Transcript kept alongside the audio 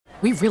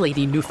We really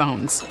need new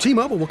phones.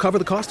 T-Mobile will cover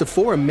the cost of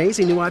 4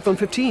 amazing new iPhone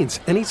 15s,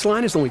 and each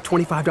line is only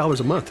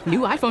 $25 a month. New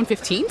iPhone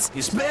 15s?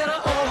 It's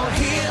better over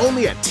here.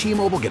 Only at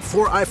T-Mobile, get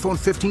 4 iPhone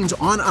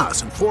 15s on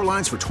us and 4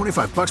 lines for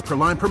 $25 per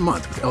line per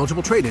month with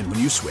eligible trade-in when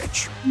you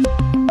switch.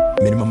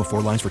 Minimum of 4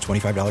 lines for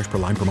 $25 per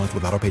line per month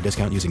with autopay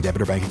discount using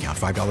debit or bank account.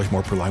 $5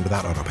 more per line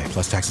without autopay,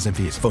 plus taxes and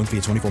fees. Phone fee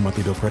at 24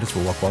 monthly bill credits for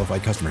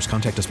well-qualified customers.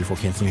 Contact us before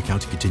canceling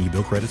account to continue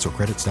bill credits or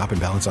credit stop and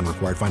balance on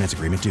required finance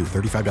agreement due.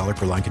 $35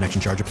 per line connection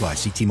charge applies.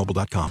 See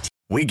T-Mobile.com.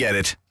 We get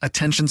it.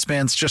 Attention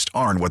spans just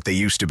aren't what they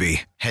used to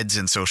be. Heads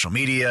in social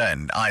media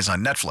and eyes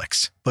on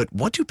Netflix. But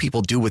what do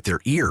people do with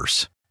their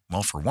ears?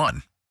 Well, for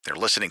one, they're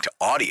listening to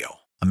audio.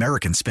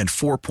 Americans spend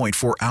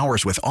 4.4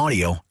 hours with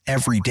audio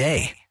every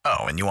day.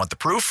 Oh, and you want the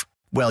proof?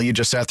 Well, you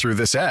just sat through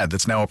this ad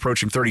that's now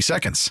approaching 30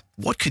 seconds.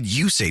 What could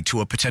you say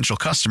to a potential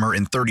customer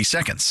in 30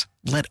 seconds?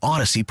 Let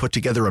Odyssey put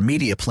together a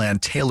media plan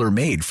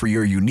tailor-made for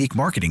your unique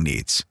marketing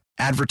needs.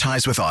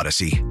 Advertise with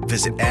Odyssey.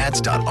 Visit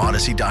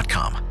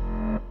ads.odyssey.com.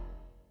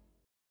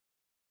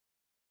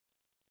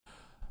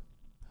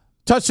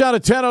 Touchdown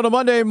at 10 on a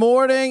Monday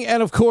morning,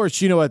 and of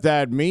course, you know what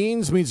that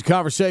means. It means a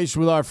conversation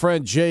with our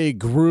friend Jay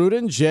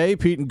Gruden. Jay,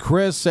 Pete, and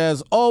Chris,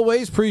 as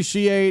always,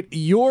 appreciate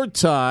your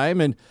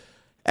time. And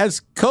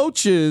as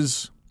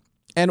coaches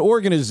and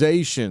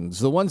organizations,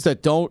 the ones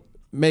that don't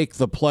make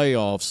the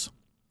playoffs,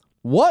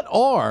 what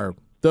are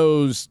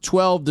those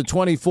 12 to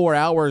 24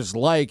 hours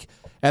like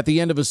at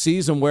the end of a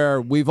season where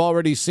we've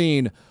already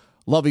seen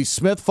Lovie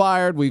Smith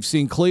fired, we've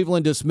seen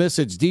Cleveland dismiss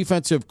its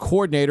defensive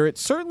coordinator? It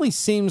certainly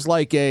seems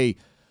like a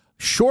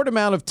short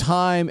amount of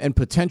time and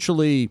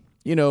potentially,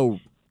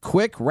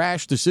 quick,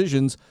 rash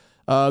decisions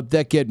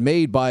that get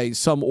made by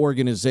some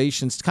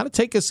organizations. To kind of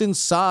take us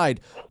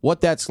inside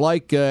what that's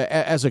like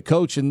as a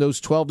coach in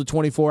those 12 to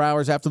 24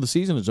 hours after the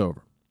season is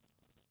over.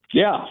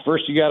 Yeah,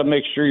 first you got to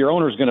make sure your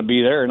owner's going to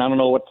be there, and I don't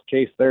know what's the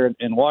case there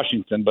in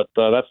Washington, but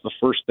that's the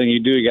first thing you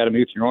do. You got to meet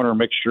with your owner and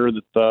make sure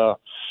that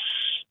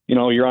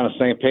you're on the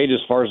same page as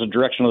far as the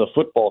direction of the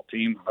football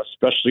team,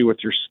 especially with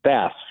your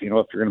staff. If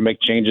you're going to make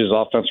changes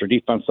offense or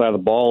defense side of the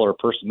ball or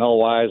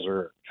personnel-wise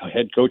or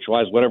head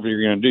coach-wise, whatever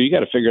you're going to do, you got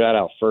to figure that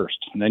out first.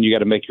 And then you got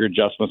to make your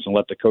adjustments and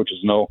let the coaches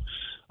know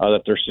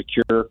that they're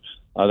secure.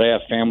 They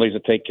have families to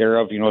take care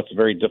of. It's a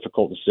very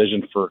difficult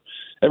decision for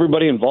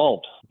everybody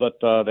involved, but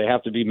they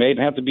have to be made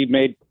and have to be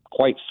made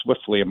quite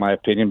swiftly, in my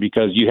opinion,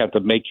 because you have to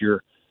make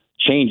your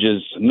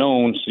changes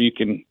known so you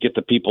can get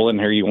the people in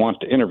here you want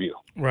to interview.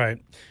 Right.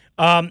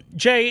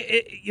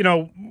 Jay,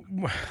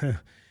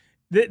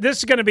 this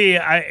is going to be,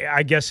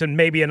 I guess, and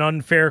maybe an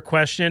unfair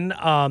question,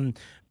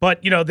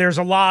 but, there's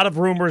a lot of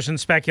rumors and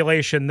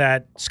speculation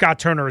that Scott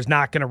Turner is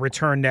not going to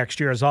return next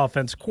year as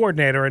offense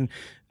coordinator, and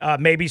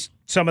maybe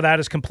some of that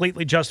is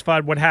completely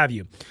justified, what have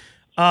you.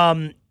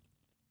 How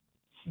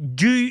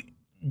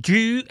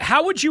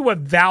would you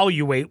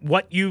evaluate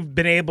what you've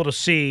been able to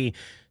see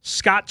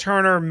Scott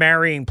Turner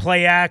marrying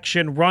play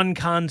action, run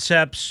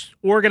concepts,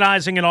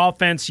 organizing an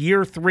offense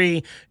year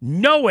 3,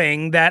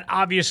 knowing that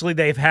obviously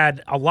they've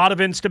had a lot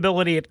of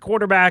instability at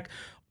quarterback,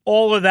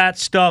 all of that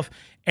stuff.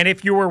 And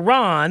if you were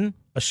Ron,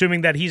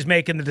 assuming that he's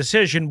making the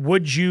decision,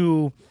 would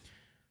you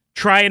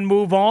try and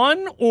move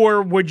on,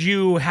 or would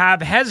you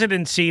have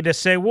hesitancy to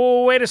say,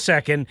 well, wait a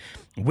second,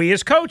 we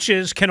as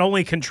coaches can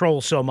only control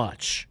so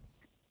much?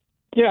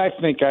 Yeah, I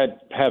think I'd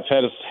have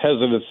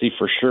hesitancy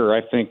for sure.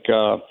 I think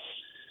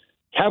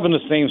having the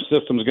same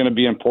system is going to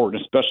be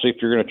important, especially if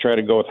you're going to try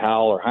to go with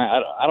Howell or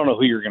I don't know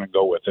who you're going to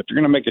go with. If you're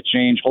going to make a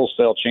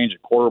wholesale change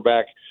at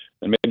quarterback,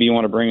 then maybe you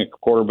want to bring a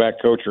quarterback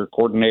coach or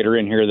coordinator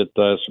in here that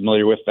is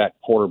familiar with that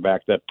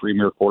quarterback, that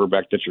premier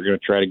quarterback that you're going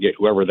to try to get,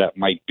 whoever that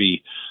might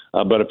be.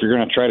 But if you're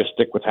going to try to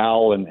stick with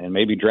Howell and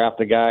maybe draft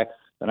a guy,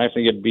 then I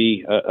think it'd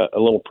be a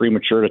little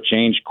premature to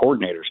change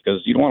coordinators,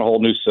 because you don't want a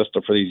whole new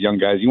system for these young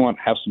guys. You want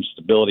to have some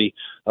stability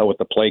with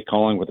the play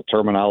calling, with the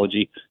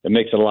terminology. It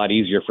makes it a lot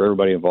easier for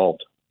everybody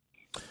involved.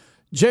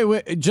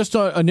 Jay, just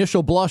an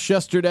initial blush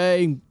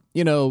yesterday,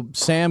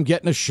 Sam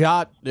getting a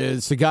shot.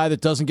 It's a guy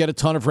that doesn't get a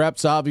ton of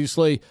reps,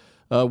 obviously,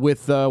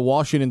 with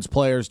Washington's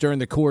players during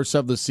the course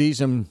of the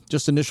season.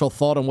 Just initial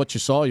thought on what you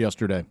saw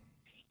yesterday.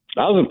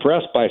 I was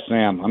impressed by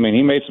Sam. I mean,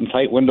 he made some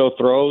tight window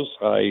throws.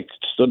 He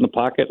stood in the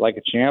pocket like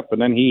a champ,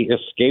 and then he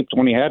escaped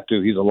when he had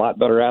to. He's a lot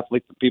better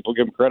athlete than people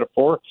give him credit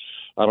for.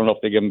 I don't know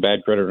if they give him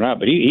bad credit or not,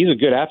 but he's a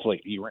good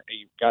athlete. He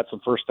got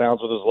some first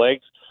downs with his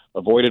legs,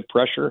 avoided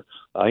pressure.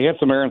 He had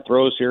some errant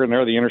throws here and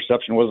there. The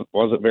interception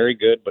wasn't very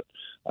good, but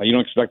you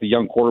don't expect a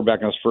young quarterback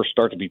on his first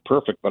start to be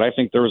perfect. But I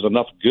think there was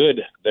enough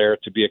good there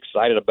to be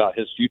excited about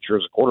his future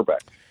as a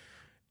quarterback.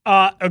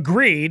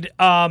 Agreed.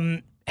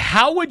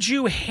 How would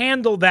you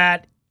handle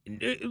that?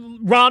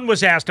 Ron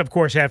was asked, of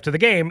course, after the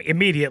game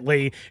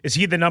immediately, is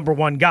he the number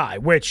one guy?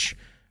 Which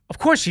Of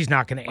course he's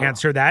not going to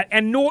answer that,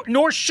 and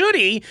nor should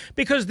he,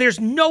 because there's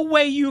no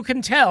way you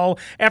can tell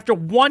after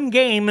one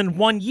game in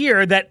 1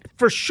 year that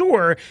for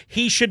sure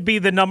he should be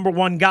the number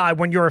one guy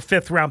when you're a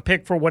fifth-round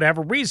pick for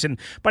whatever reason.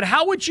 But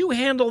how would you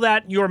handle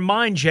that in your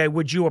mind, Jay?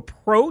 Would you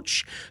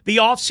approach the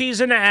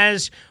offseason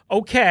as,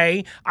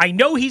 okay, I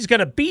know he's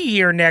going to be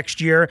here next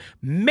year,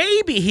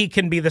 maybe he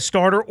can be the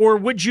starter, or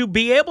would you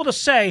be able to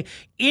say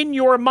in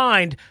your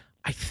mind,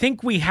 I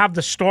think we have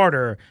the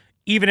starter,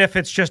 even if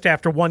it's just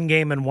after one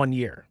game in 1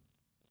 year?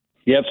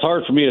 Yeah, it's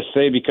hard for me to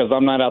say because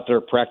I'm not out there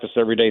practice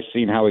every day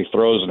seeing how he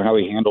throws and how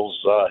he handles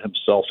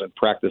himself in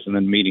practice and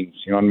in meetings.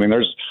 You know what I mean?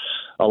 There's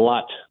a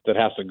lot that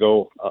has to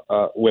go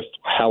with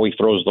how he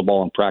throws the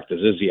ball in practice.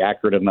 Is he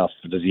accurate enough?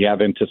 Does he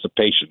have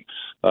anticipation?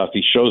 If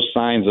he shows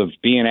signs of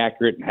being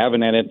accurate and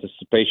having that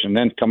anticipation,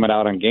 then coming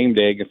out on game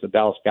day against the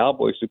Dallas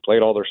Cowboys, who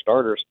played all their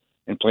starters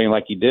and playing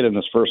like he did in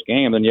this first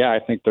game, then yeah, I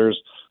think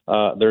there's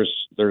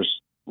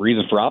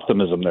reason for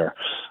optimism there.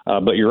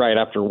 But you're right.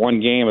 After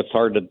one game, it's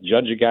hard to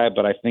judge a guy,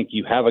 but I think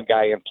you have a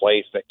guy in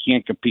place that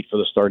can compete for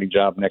the starting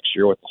job next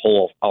year with the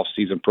whole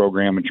off-season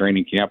program and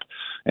training camp.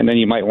 And then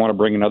you might want to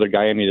bring another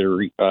guy in,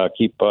 either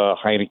keep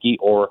Heineke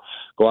or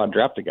go out and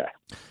draft a guy.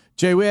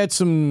 Jay, we had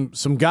some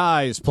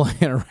guys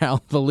playing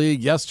around the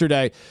league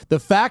yesterday. The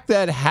fact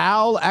that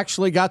Hal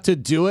actually got to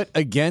do it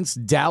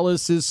against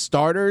Dallas's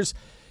starters,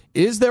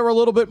 is there a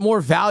little bit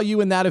more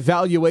value in that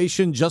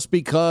evaluation just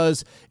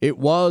because it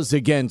was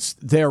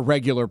against their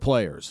regular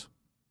players?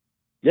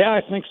 Yeah,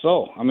 I think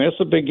so. I mean, it's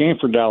a big game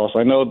for Dallas.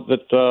 I know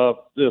that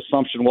the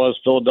assumption was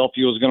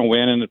Philadelphia was going to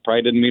win, and it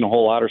probably didn't mean a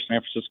whole lot, or San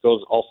Francisco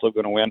is also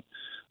going to win.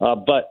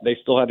 But they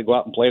still had to go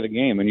out and play the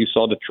game, and you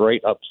saw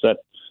Detroit upset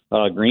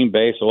Green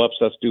Bay, so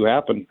upsets do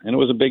happen. And it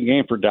was a big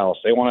game for Dallas.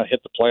 They want to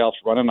hit the playoffs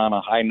running on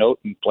a high note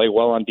and play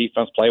well on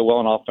defense, play well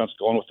on offense,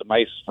 going with a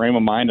nice frame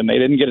of mind, and they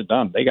didn't get it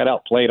done. They got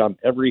outplayed on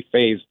every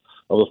phase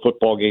of the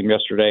football game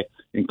yesterday,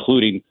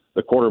 including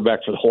the quarterback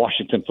for the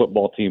Washington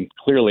football team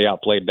clearly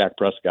outplayed Dak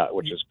Prescott,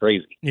 which is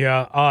crazy.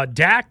 Yeah.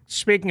 Dak,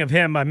 speaking of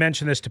him, I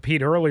mentioned this to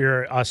Pete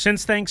earlier,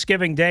 since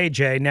Thanksgiving Day,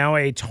 Jay, now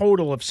a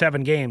total of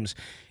 7 games,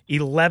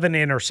 11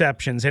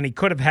 interceptions, and he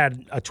could have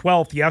had a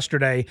 12th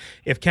yesterday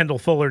if Kendall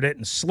Fuller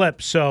didn't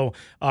slip, so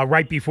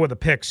right before the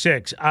pick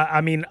six.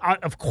 I mean,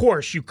 of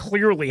course, you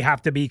clearly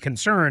have to be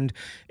concerned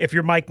if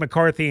you're Mike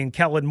McCarthy and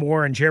Kellen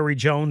Moore and Jerry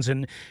Jones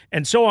and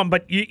so on,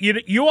 but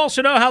you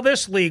also know how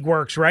this league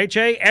works, right,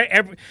 Jay?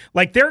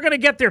 Like, they're going to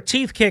get their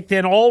teeth kicked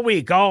in all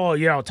week. Oh,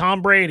 you know,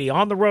 Tom Brady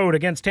on the road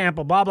against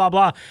Tampa, blah, blah,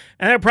 blah,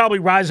 and they'll probably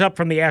rise up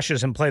from the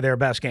ashes and play their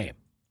best game.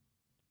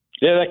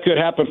 Yeah, that could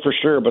happen for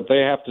sure, but they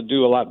have to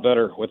do a lot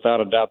better,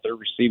 without a doubt. Their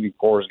receiving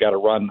core has got to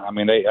run. I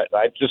mean,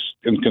 I just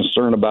am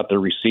concerned about their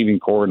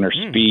receiving core and their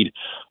speed,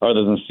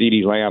 other than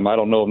CeeDee Lamb. I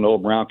don't know if Noah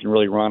Brown can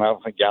really run. I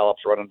don't think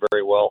Gallup's running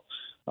very well.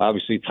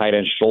 Obviously, tight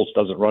end Schultz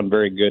doesn't run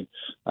very good,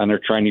 and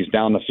they're trying these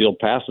down-the-field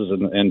passes,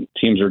 and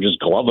teams are just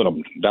gloving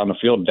them down the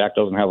field. Dak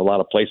doesn't have a lot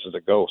of places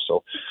to go,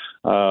 so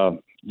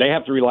they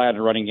have to rely on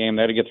the running game.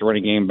 They have to get the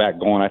running game back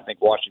going. I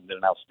think Washington did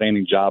an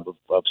outstanding job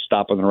of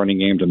stopping the running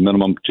game to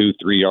minimum 2-3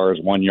 yards,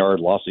 1 yard,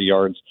 loss of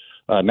yards.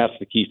 And that's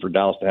the key for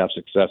Dallas to have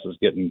success, is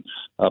getting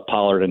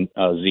Pollard and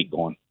Zeke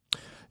going.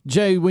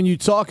 Jay, when you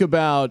talk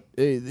about,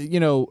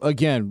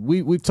 again,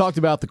 we've talked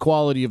about the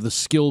quality of the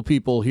skill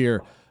people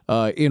here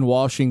in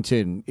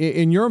Washington.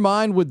 In your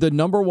mind, would the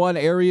number one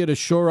area to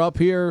shore up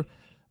here,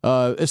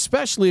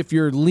 especially if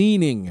you're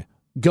leaning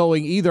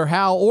going either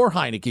Hal or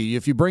Heineke,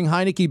 if you bring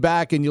Heineke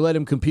back and you let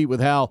him compete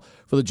with Hal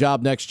for the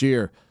job next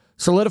year,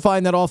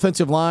 solidifying that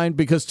offensive line?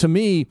 Because to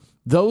me,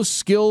 those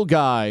skill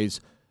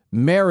guys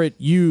merit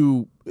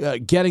you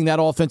getting that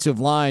offensive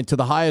line to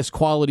the highest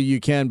quality you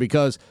can,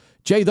 because,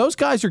 Jay, those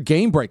guys are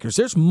game breakers.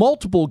 There's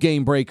multiple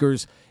game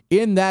breakers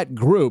in that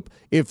group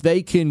if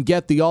they can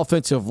get the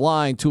offensive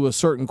line to a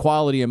certain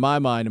quality, in my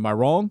mind. Am I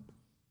wrong?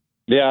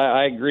 Yeah,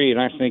 I agree, and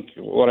I think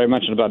what I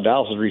mentioned about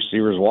Dallas'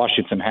 receivers,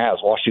 Washington has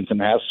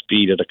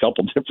speed at a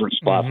couple different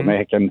spots, and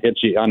they can hit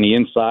you on the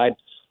inside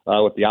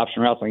with the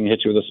option routes. They can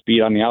hit you with the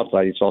speed on the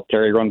outside. You saw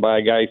Terry run by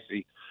a guy, you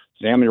see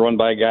Sammy run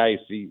by a guy, you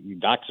see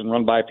Doxson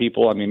run by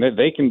people. I mean,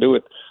 they can do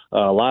it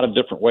a lot of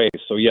different ways.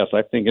 So, yes,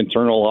 I think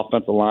internal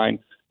offensive line,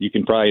 you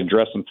can probably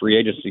address some free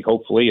agency,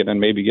 hopefully, and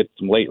then maybe get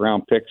some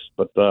late-round picks.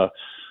 But,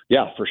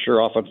 yeah, for sure,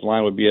 offensive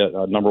line would be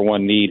a number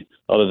one need,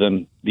 other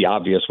than the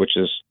obvious, which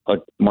is a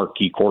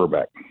marquee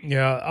quarterback.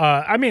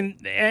 Yeah, I mean,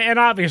 and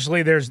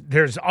obviously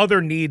there's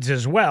other needs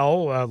as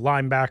well,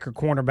 linebacker,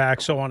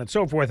 cornerback, so on and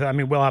so forth. I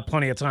mean, we'll have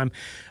plenty of time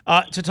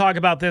to talk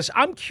about this.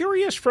 I'm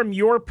curious from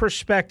your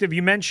perspective.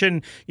 You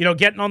mentioned,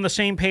 getting on the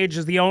same page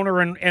as the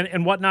owner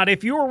and whatnot.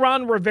 If you were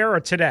Ron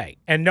Rivera today,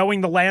 and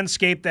knowing the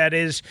landscape that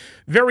is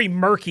very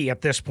murky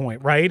at this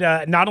point, right?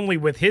 Not only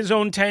with his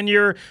own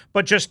tenure,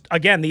 but just,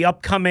 again, the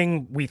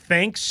upcoming, we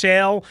think,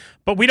 sale,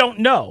 but we don't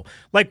know.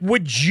 Like,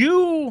 would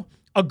you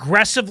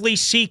aggressively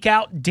seek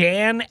out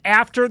Dan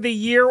after the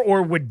year,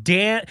 or would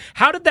Dan?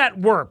 How did that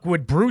work?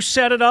 Would Bruce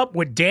set it up?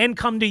 Would Dan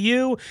come to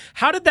you?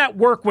 How did that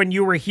work when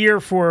you were here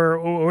for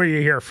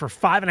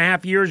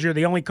 5.5 years? You're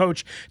the only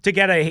coach to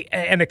get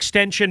an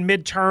extension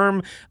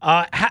midterm.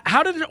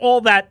 How did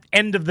all that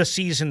end of the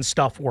season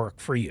stuff work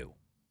for you?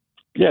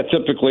 Yeah,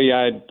 typically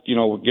I'd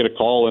get a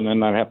call, and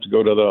then I'd have to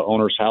go to the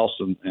owner's house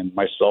and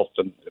myself,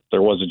 and if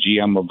there was a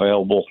GM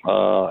available,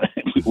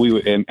 we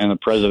would, and the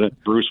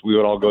president Bruce, we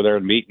would all go there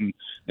and meet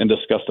and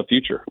discuss the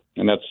future.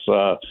 And that's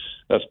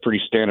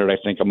pretty standard, I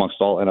think, amongst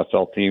all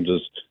NFL teams.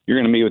 Is you're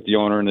going to meet with the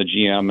owner and the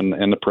GM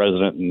and the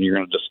president, and you're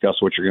going to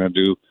discuss what you're going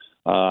to do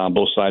on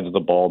both sides of the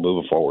ball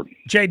moving forward.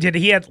 Jay, did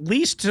he at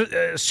least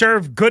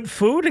serve good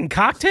food and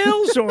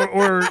cocktails,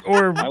 or?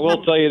 I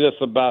will tell you this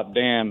about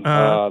Dan.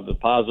 The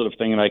positive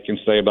thing that I can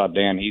say about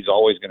Dan, he's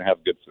always going to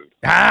have good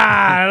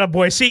food.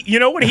 Boy. See, you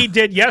know what he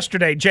did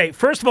yesterday, Jay?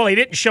 First of all, he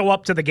didn't show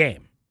up to the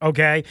game.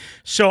 Okay,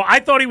 so I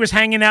thought he was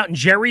hanging out in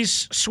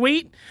Jerry's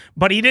suite,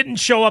 but he didn't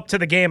show up to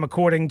the game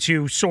according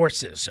to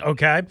sources.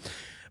 Okay,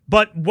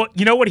 but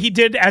what he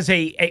did as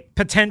a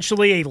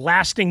potentially a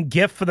lasting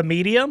gift for the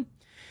media?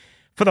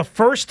 For the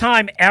first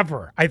time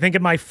ever, I think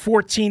in my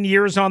 14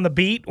 years on the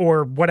beat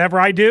or whatever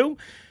I do,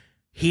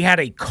 he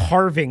had a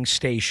carving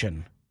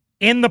station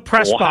in the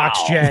press box,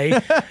 Jay.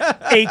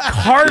 A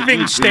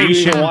carving station. Did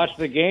you even watch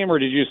the game, or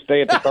did you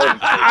stay at the carving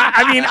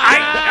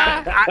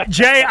station?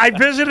 Jay, I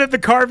visited the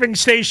carving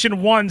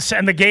station once,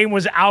 and the game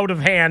was out of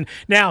hand.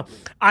 Now,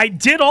 I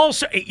did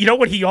also, you know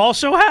what he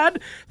also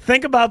had?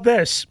 Think about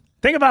this.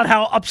 Think about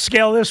how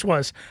upscale this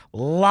was.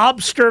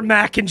 Lobster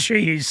mac and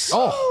cheese.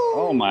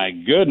 Oh my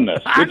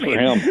goodness. Good for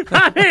him.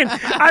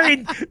 I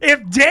mean,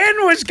 if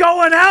Dan was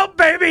going out,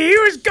 baby, he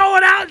was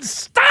going out in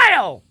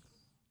style.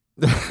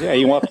 Yeah,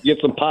 he wants to get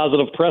some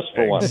positive press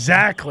for once.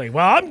 Exactly.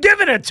 Well, I'm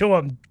giving it to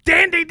him.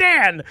 Dandy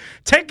Dan,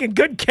 taking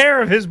good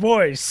care of his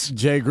boys.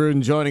 Jay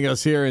Gruden joining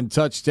us here in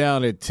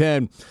Touchdown at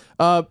 10.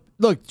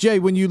 Look, Jay,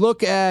 when you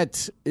look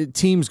at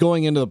teams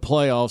going into the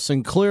playoffs,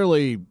 and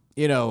clearly,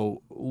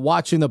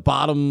 watching the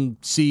bottom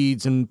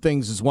seeds and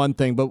things is one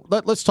thing,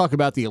 but let's talk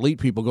about the elite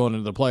people going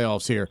into the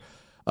playoffs here.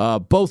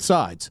 Both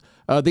sides.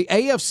 The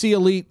AFC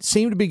elite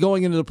seem to be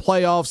going into the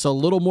playoffs a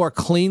little more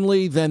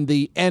cleanly than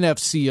the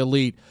NFC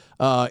elite,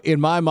 in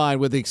my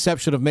mind, with the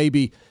exception of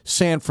maybe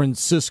San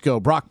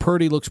Francisco. Brock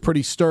Purdy looks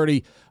pretty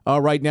sturdy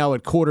right now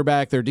at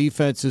quarterback. Their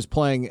defense is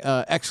playing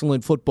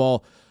excellent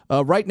football.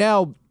 Right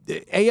now,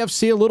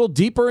 AFC a little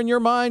deeper in your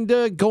mind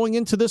going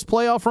into this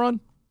playoff run?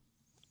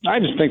 I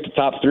just think the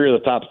top three are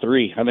the top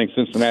three. I think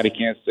Cincinnati,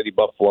 Kansas City,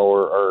 Buffalo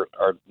are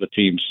the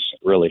teams,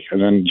 really.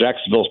 And then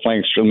Jacksonville's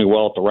playing extremely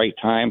well at the right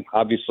time,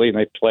 obviously, and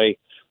they play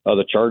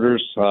the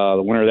Chargers.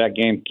 The winner of that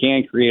game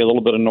can create a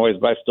little bit of noise,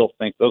 but I still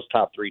think those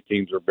top three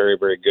teams are very,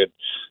 very good,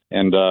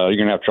 and you're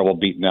going to have trouble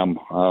beating them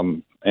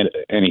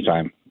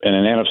anytime. And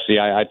in NFC,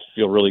 I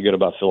feel really good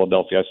about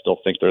Philadelphia. I still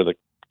think they're the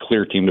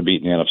clear team to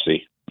beat in the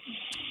NFC.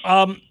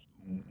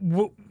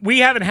 We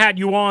haven't had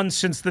you on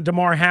since the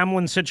Damar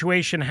Hamlin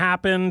situation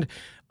happened.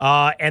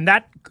 And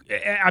that,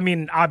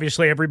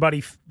 obviously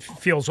everybody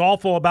feels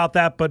awful about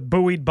that, but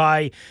buoyed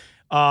by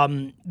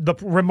the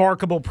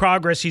remarkable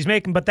progress he's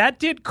making. But that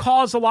did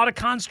cause a lot of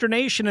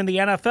consternation in the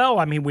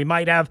NFL. I mean, we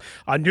might have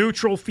a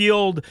neutral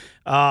field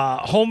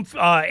home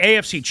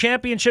AFC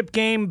championship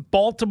game,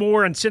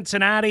 Baltimore and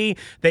Cincinnati.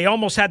 They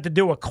almost had to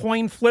do a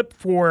coin flip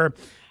for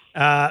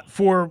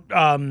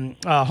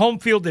home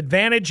field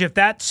advantage if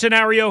that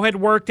scenario had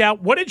worked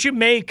out. What did you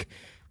make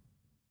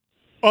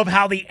of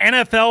how the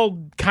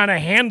NFL kind of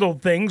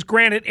handled things,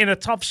 granted in a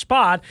tough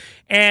spot?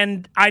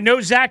 And I know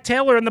Zach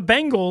Taylor and the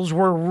Bengals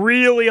were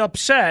really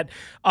upset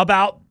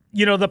about,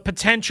 the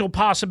potential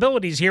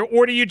possibilities here.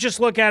 Or do you just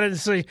look at it and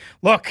say,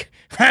 look,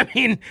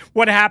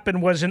 what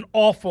happened was an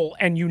awful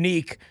and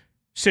unique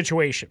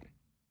situation?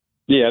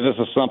 Yeah, this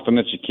is something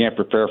that you can't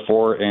prepare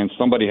for, and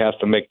somebody has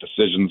to make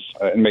decisions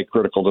and make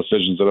critical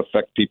decisions that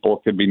affect people.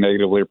 It could be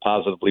negatively or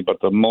positively, but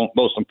the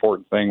most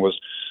important thing was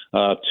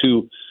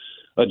to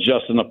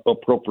adjust in an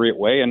appropriate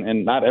way,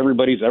 and not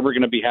everybody's ever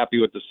going to be happy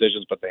with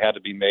decisions, but they had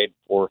to be made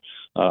for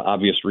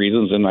obvious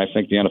reasons, and I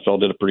think the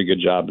NFL did a pretty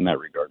good job in that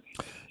regard.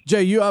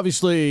 Jay, you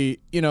obviously,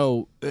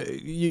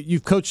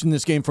 you've coached in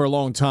this game for a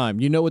long time.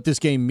 You know what this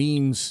game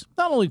means,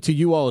 not only to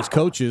you all as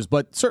coaches,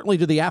 but certainly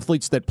to the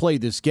athletes that play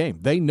this game.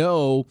 They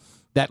know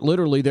that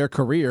literally their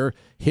career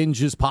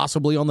hinges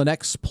possibly on the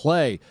next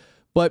play.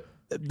 But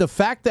the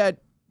fact that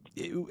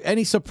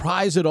any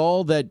surprise at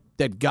all that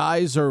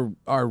guys are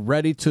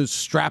ready to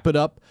strap it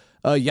up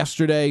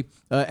yesterday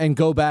and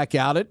go back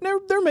at it.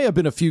 There may have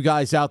been a few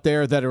guys out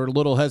there that are a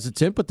little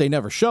hesitant, but they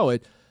never show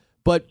it.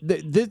 But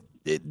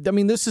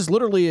this is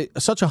literally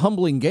such a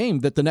humbling game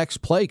that the next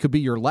play could be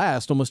your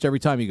last almost every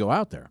time you go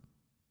out there.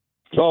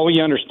 Well,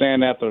 we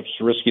understand that. That's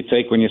a risk you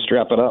take when you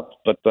strap it up.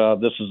 But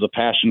this is a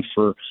passion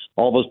for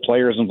all those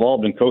players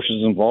involved and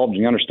coaches involved.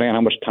 You understand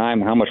how much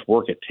time and how much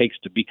work it takes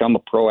to become a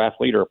pro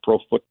athlete or a pro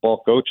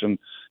football coach, and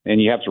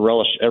you have to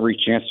relish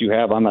every chance you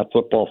have on that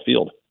football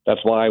field. That's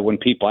why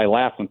I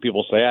laugh when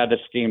people say, this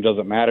game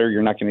doesn't matter,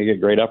 you're not going to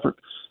get great effort.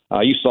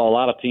 You saw a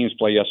lot of teams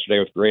play yesterday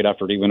with great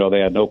effort, even though they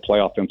had no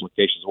playoff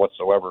implications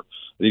whatsoever.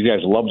 These guys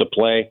love to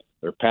play.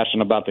 They're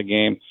passionate about the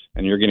game,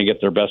 and you're going to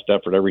get their best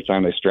effort every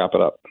time they strap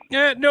it up.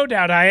 Yeah, no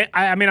doubt.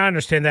 I mean, I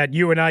understand that.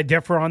 You and I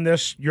differ on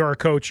this. You're a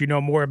coach. You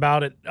know more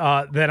about it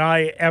than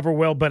I ever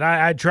will. But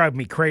it drive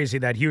me crazy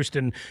that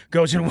Houston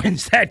goes and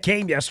wins that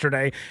game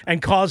yesterday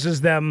and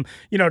causes them,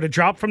 to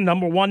drop from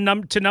number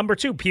one to number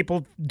two.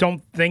 People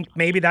don't think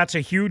maybe that's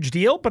a huge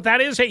deal, but that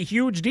is a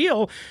huge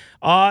deal.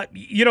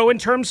 In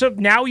terms of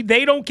now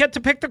they don't get to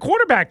pick the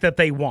quarterback that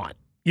they want.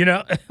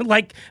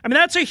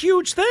 That's a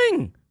huge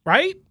thing,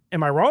 right?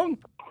 Am I wrong?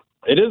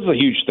 It is a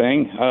huge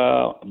thing.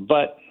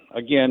 But,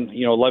 again,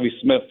 Lovie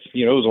Smith,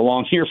 it was a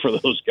long year for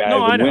those guys.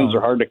 No, and wins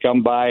are hard to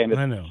come by. And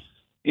I know.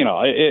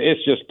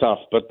 It's just tough.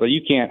 But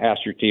you can't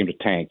ask your team to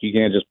tank. You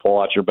can't just pull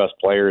out your best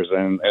players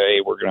and, hey,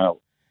 we're going to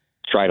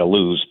try to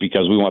lose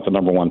because we want the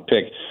number one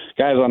pick.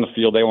 Guys on the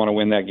field, they want to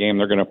win that game.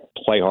 They're going to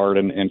play hard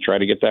and try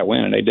to get that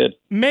win, and they did.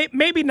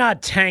 Maybe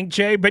not tank,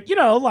 Jay, but,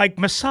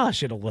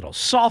 massage it a little,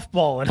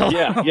 softball it a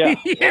little. Yeah.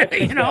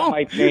 That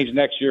might change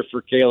next year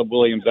for Caleb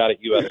Williams out at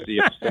USC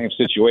if the same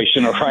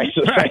situation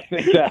arises. I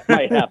think that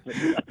might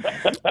happen.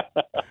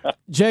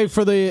 Jay,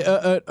 for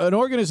an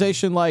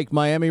organization like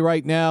Miami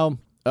right now,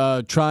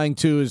 trying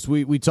to, as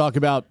we talk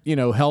about,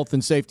 health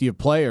and safety of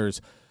players,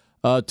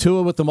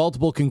 Tua with the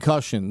multiple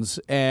concussions.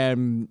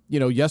 And,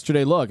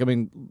 yesterday, look, I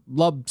mean,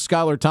 loved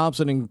Skylar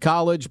Thompson in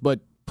college, but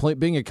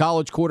being a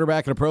college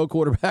quarterback and a pro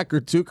quarterback are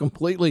two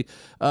completely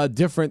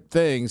different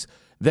things.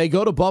 They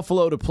go to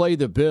Buffalo to play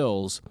the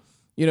Bills.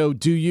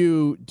 Do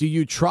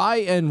you try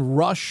and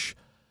rush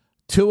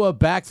Tua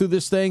back through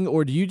this thing,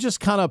 or do you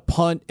just kind of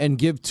punt and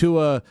give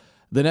Tua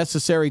the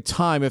necessary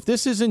time? If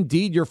this is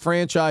indeed your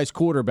franchise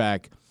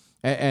quarterback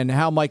and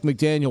how Mike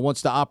McDaniel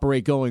wants to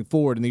operate going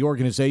forward and the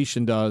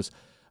organization does,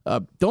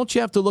 don't you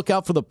have to look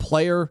out for the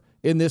player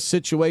in this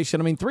situation?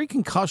 I mean, 3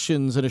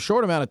 concussions in a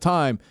short amount of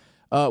time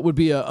would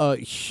be a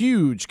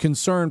huge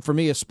concern for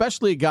me,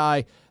 especially a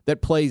guy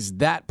that plays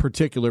that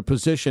particular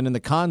position and the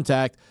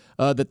contact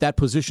that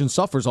position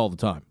suffers all the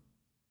time.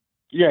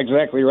 Yeah,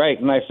 exactly right.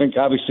 And I think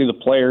obviously the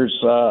players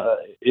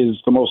is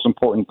the most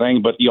important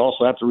thing, but you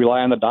also have to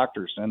rely on the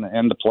doctors and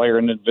the player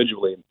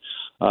individually.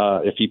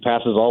 If he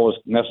passes all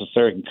his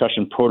necessary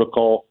concussion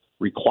protocol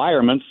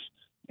requirements,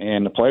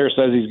 and the player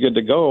says he's good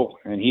to go,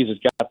 and he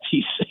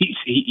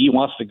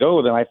wants to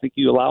go, then I think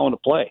you allow him to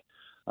play.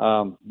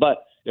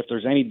 But if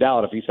there's any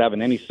doubt, if he's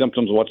having any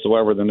symptoms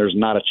whatsoever, then there's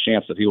not a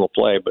chance that he will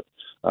play. But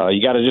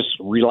you got to just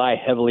rely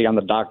heavily on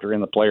the doctor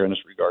and the player in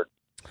this regard.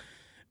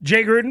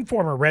 Jay Gruden,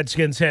 former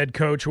Redskins head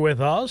coach with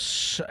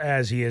us,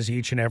 as he is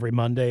each and every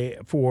Monday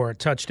for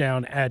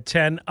Touchdown at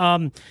 10.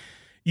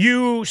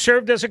 You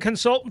served as a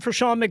consultant for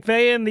Sean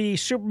McVay and the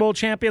Super Bowl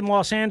champion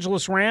Los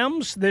Angeles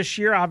Rams this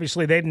year.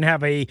 Obviously, they didn't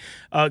have a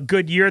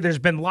good year. There's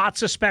been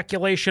lots of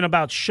speculation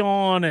about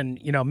Sean and,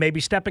 maybe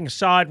stepping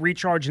aside,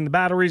 recharging the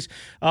batteries,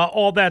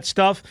 all that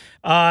stuff.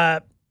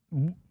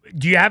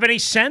 Do you have any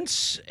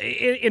sense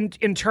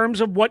in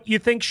terms of what you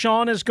think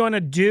Sean is going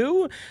to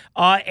do?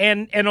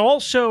 And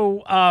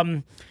also,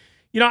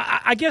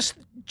 I guess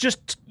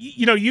just,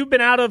 you've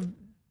been out of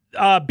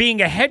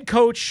being a head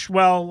coach,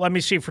 well, let me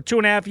see, for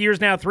 2.5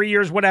 years now, 3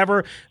 years,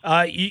 whatever.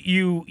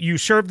 You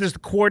served as the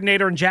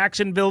coordinator in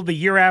Jacksonville the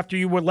year after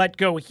you were let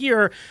go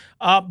here,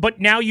 but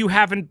now you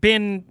haven't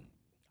been,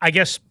 I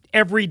guess,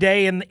 every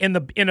day in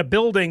a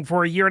building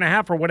for 1.5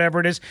 years or whatever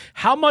it is.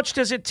 How much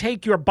does it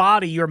take your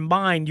body, your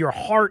mind, your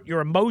heart,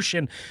 your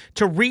emotion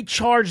to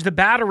recharge the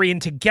battery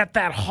and to get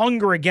that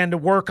hunger again to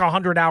work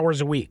 100 hours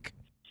a week?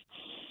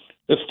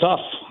 It's tough,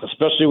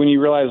 especially when you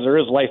realize there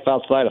is life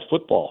outside of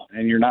football,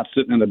 and you're not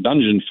sitting in a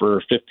dungeon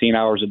for 15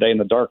 hours a day in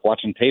the dark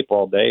watching tape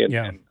all day.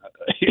 And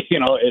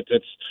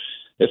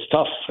it's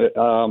tough.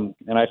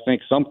 And I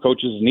think some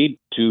coaches need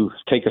to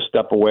take a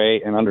step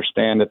away and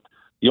understand that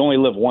you only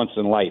live once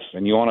in life,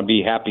 and you want to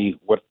be happy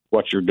with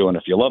what you're doing.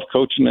 If you love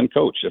coaching, then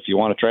coach. If you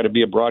want to try to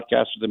be a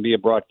broadcaster, then be a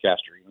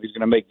broadcaster. He's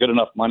going to make good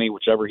enough money,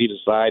 whichever he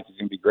decides. He's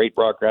going to be a great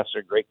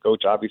broadcaster, great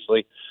coach,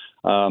 obviously.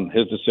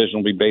 His decision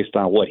will be based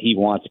on what he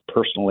wants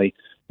personally,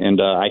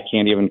 and I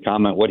can't even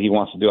comment what he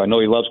wants to do. I know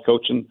he loves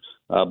coaching,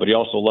 but he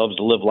also loves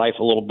to live life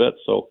a little bit,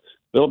 so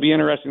it'll be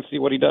interesting to see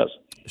what he does.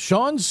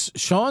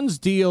 Sean's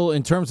deal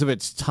in terms of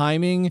its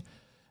timing,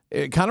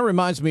 it kind of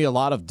reminds me a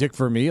lot of Dick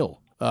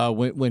Vermeil.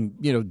 When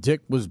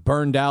Dick was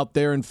burned out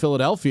there in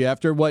Philadelphia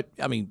after what,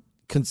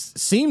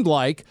 seemed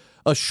like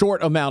a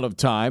short amount of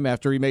time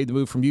after he made the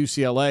move from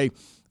UCLA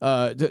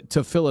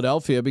to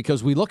Philadelphia,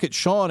 because we look at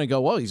Sean and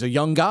go, well, he's a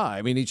young guy.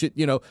 I mean, he should,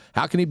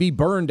 how can he be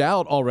burned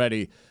out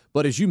already?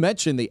 But as you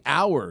mentioned, the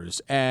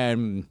hours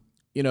and,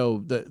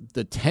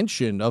 the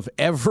tension of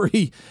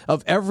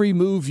every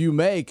move you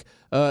make,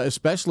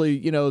 especially,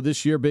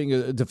 this year being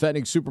a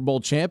defending Super Bowl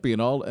champion,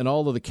 and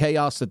all of the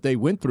chaos that they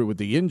went through with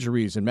the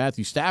injuries and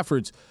Matthew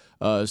Stafford's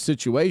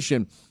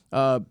situation.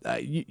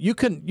 You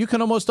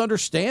can almost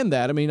understand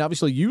that. I mean,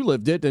 obviously you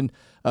lived it, and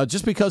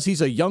just because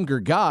he's a younger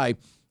guy,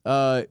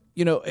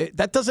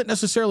 that doesn't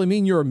necessarily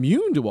mean you're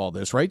immune to all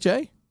this, right,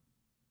 Jay?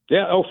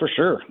 Yeah, for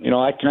sure.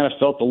 I kind of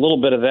felt a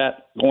little bit of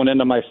that going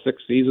into my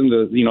sixth season,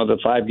 the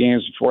 5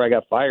 games before I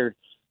got fired.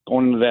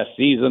 Going into that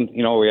season,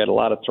 we had a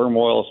lot of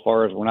turmoil as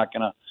far as we're not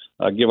going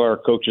to give our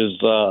coaches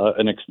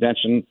an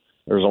extension.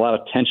 There was a lot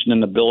of tension in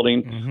the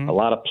building, a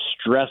lot of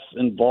stress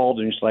involved,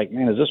 and it's like,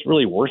 man, is this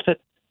really worth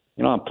it?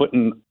 I'm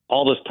putting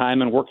all this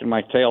time and working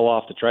my tail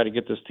off to try to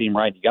get this team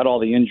right. You got all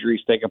the injuries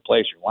taking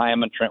place. Your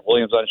lineman, Trent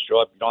Williams, doesn't show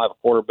up. You don't have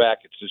a quarterback.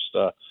 It's just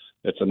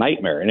it's a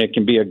nightmare, and it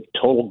can be a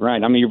total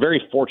grind. I mean, you're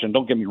very fortunate.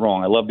 Don't get me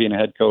wrong. I love being a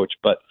head coach,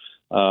 but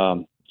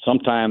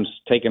sometimes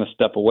taking a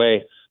step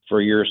away for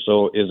a year or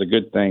so is a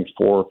good thing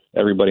for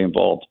everybody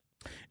involved.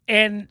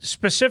 And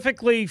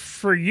specifically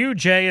for you,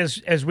 Jay,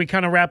 as we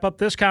kind of wrap up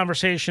this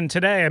conversation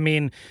today, I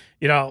mean,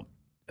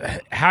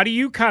 how do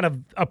you kind of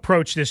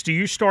approach this? Do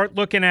you start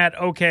looking at,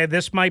 okay,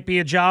 this might be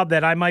a job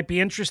that I might be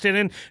interested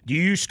in? Do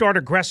you start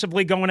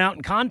aggressively going out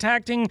and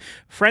contacting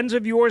friends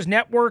of yours,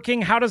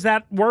 networking? How does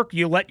that work? Do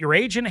you let your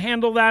agent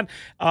handle that?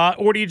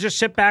 Or do you just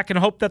sit back and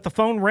hope that the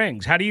phone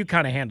rings? How do you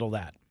kind of handle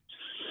that?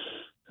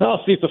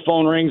 I'll see if the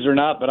phone rings or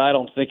not, but I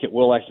don't think it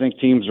will. I think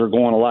teams are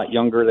going a lot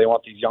younger. They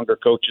want these younger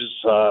coaches,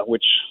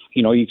 which,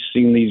 you've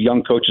seen these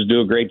young coaches do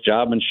a great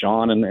job, and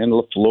Sean and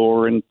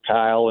LaFleur and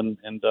Kyle and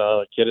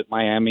kid at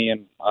Miami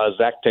and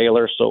Zach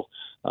Taylor. So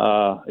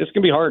it's going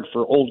to be hard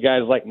for old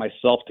guys like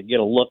myself to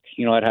get a look.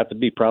 I'd have to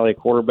be probably a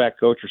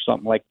quarterback coach or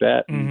something like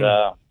that. And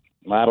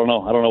I don't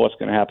know. I don't know what's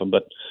going to happen,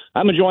 but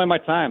I'm enjoying my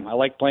time. I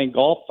like playing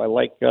golf. I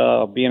like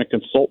being a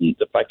consultant.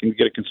 If I can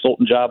get a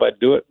consultant job, I'd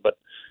do it. But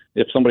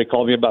if somebody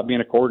called me about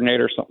being a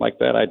coordinator or something like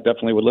that, I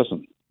definitely would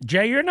listen.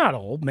 Jay, you're not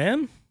old,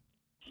 man.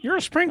 You're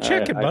a spring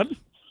chicken, bud.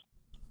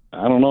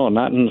 I don't know.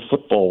 Not in the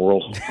football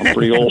world. I'm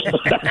pretty old.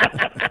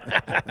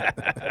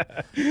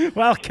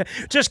 Well,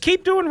 just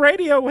keep doing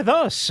radio with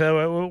us.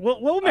 So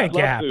we'll make you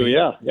happy.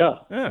 Yeah.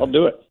 I'll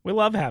do it. We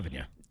love having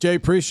you. Jay,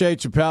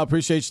 appreciate you, pal.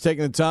 Appreciate you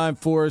taking the time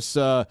for us.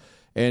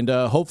 And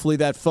hopefully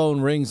that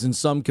phone rings in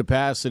some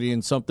capacity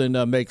and something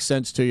makes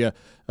sense to you,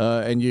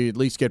 and you at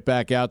least get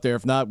back out there.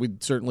 If not,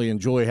 we'd certainly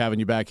enjoy having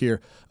you back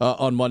here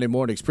on Monday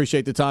mornings.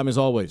 Appreciate the time as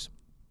always.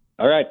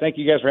 All right. Thank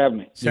you guys for having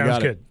me.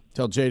 Sounds good.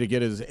 Tell Jay to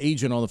get his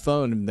agent on the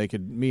phone, and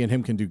me and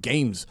him can do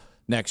games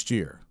next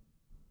year.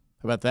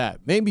 How about that?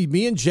 Maybe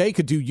me and Jay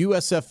could do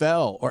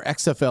USFL or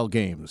XFL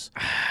games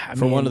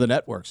for one of the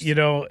networks.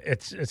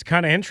 It's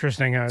kind of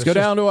interesting. Let's go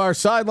down to our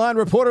sideline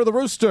reporter, the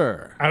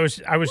Rooster. I was,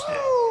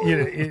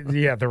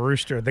 the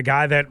Rooster, the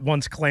guy that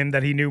once claimed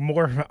that he knew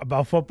more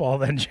about football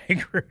than Jay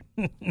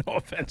Gruden. No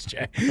offense,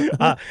 Jay.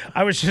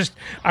 I was just.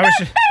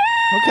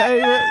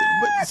 Okay,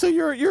 so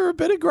you're a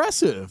bit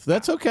aggressive.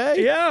 That's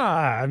okay.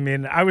 Yeah, I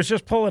mean, I was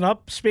just pulling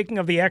up, speaking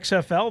of the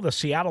XFL, the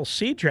Seattle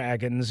Sea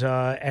Dragons,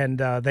 and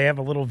they have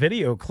a little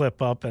video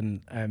clip up, and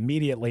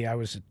immediately I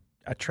was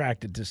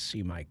attracted to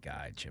see my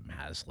guy, Jim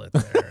Haslett,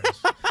 there.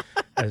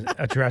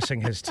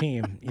 Addressing his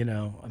team,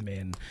 I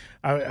mean,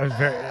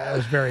 I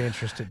was very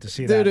interested to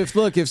see that.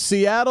 Dude, if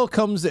Seattle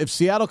comes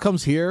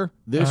here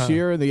this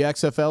year in the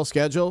XFL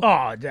schedule, we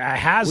got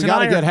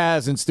to get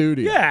Haz in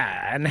studio.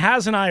 Yeah, and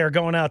Haz and I are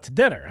going out to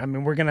dinner. I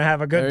mean, we're going to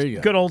have a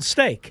good old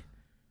steak.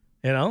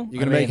 You're going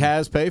to make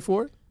Haz pay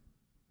for it?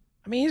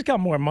 I mean, he's got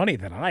more money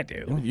than I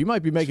do. You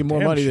might be making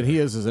more money than he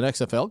is as an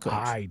XFL coach.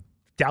 I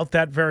doubt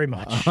that very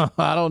much.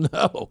 I don't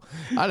know.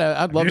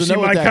 I'd love to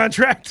know my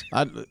contract.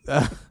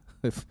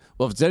 If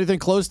it's anything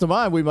close to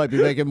mine, we might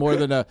be making more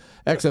than a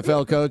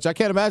XFL coach. I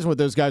can't imagine what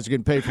those guys are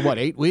getting paid for,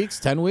 8 weeks,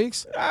 10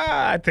 weeks?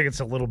 I think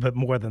it's a little bit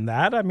more than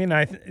that. I mean,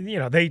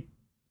 they...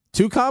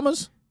 2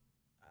 commas?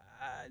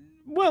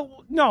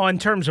 Well, no, in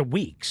terms of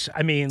weeks.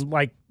 I mean,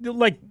 like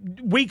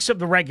weeks of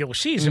the regular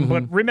season. Mm-hmm.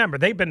 But remember,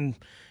 they've been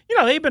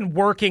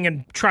working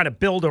and trying to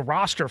build a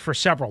roster for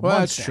several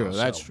months. That's true.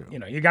 That's true.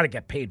 You got to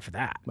get paid for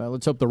that. Well,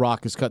 let's hope The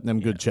Rock is cutting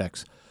them good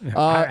checks.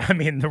 I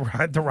mean, the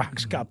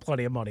Rock's got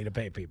plenty of money to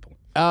pay people.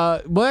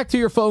 Back to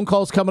your phone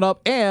calls coming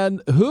up.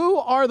 And who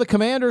are the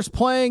Commanders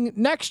playing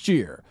next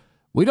year?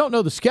 We don't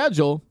know the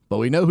schedule, but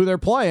we know who they're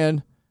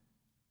playing.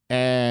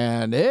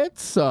 And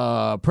it's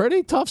a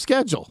pretty tough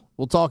schedule.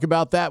 We'll talk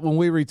about that when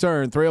we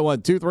return.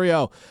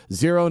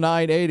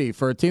 301-230-0980.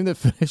 For a team that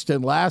finished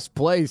in last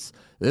place,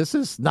 this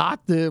is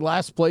not the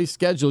last place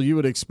schedule you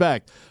would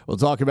expect. We'll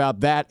talk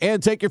about that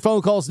and take your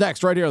phone calls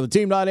next right here on the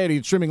Team 980.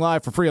 It's streaming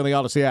live for free on the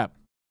Odyssey app.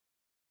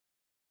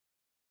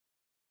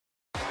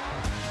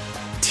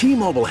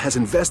 T-Mobile has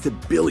invested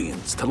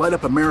billions to light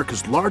up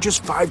America's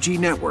largest 5G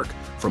network,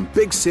 from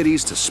big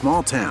cities to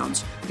small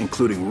towns,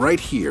 including right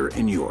here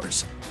in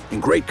yours.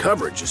 And great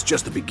coverage is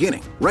just the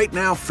beginning. Right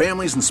now,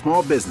 families and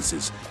small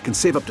businesses can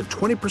save up to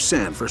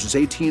 20% versus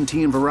AT&T and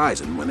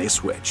Verizon when they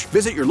switch.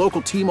 Visit your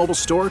local T-Mobile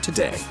store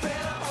today.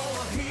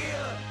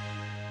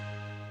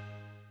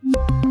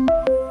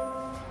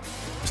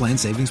 Plan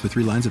savings with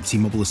 3 lines of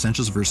T-Mobile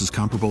Essentials versus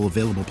comparable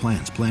available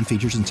plans. Plan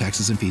features and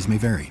taxes and fees may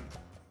vary.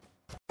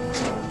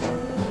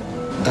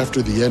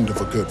 After the end of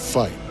a good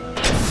fight,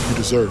 you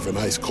deserve an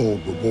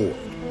ice-cold reward.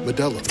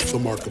 Modelo is the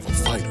mark of a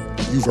fighter.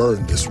 You've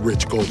earned this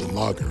rich golden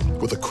lager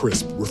with a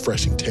crisp,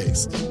 refreshing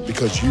taste.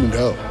 Because you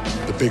know,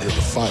 the bigger the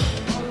fight,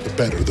 the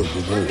better the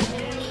reward.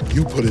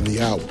 You put in the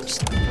hours,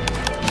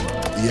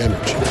 the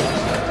energy,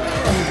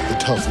 the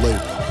tough labor.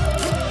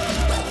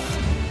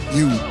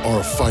 You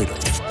are a fighter,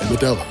 and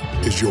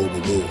Modelo is your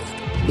reward.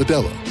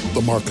 Modelo,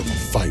 the mark of a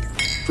fighter.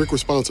 Drink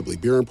responsibly.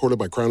 Beer imported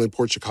by Crown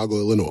Imports, Chicago,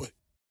 Illinois.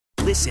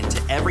 Listen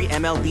to every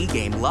MLB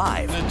game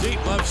live. In the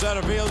deep left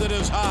center field, it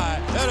is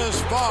high, it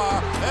is far,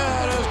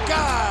 it is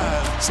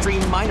God.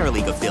 Stream minor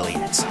league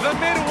affiliates. The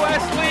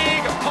Midwest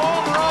League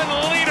home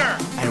run leader.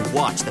 And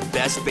watch the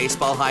best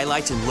baseball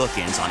highlights and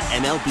look-ins on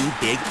MLB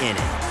Big Inning.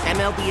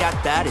 MLB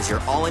At Bat is your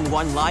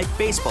all-in-one live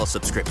baseball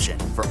subscription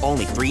for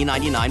only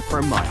 $3.99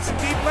 per month.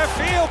 Deep left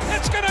field,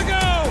 it's gonna go.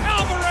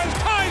 Alvarez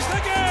ties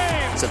the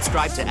game.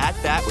 Subscribe to At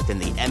Bat within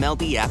the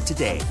MLB app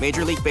today.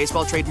 Major League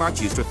Baseball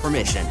trademarks used with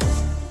permission.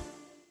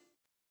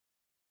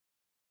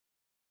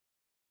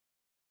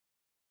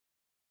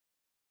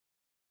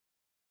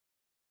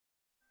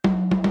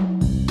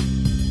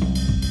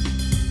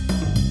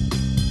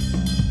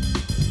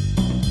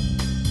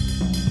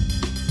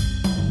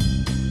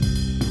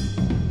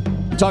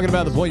 Talking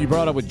about the point you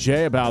brought up with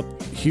Jay about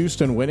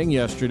Houston winning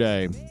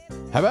yesterday.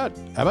 How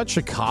about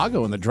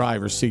Chicago in the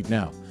driver's seat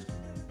now?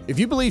 If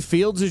you believe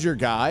Fields is your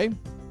guy,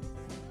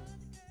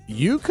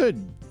 you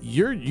could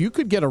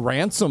get a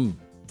ransom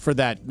for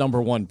that number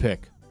one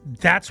pick.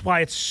 That's why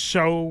it's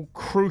so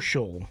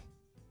crucial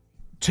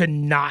to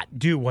not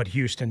do what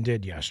Houston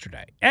did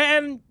yesterday.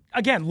 And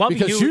again, Lovey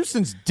because knew,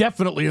 Houston's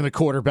definitely in the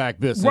quarterback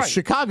business. Right.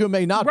 Chicago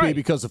may not be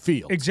because of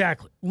Fields.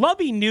 Exactly.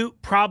 Lovey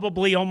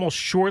probably almost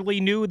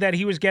surely knew that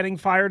he was getting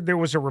fired. There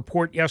was a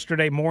report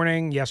yesterday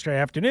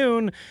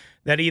afternoon,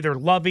 that either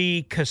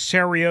Lovey,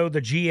 Caserio, the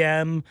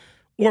GM,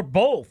 or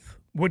both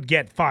would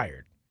get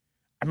fired.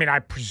 I mean, I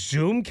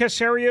presume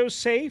Caserio's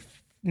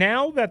safe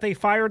now that they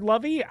fired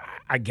Lovey,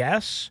 I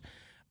guess.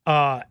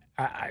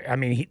 I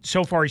mean,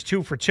 so far he's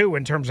 2 for 2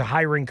 in terms of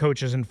hiring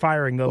coaches and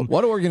firing them.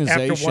 What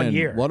organization? After 1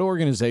 year? What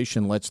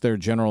organization lets their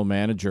general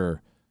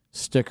manager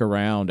stick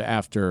around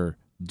after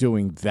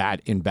doing that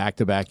in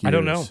back-to-back years? I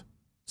don't know.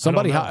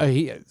 Somebody,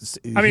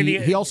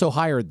 he also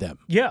hired them.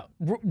 Yeah,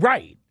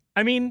 right.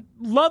 I mean,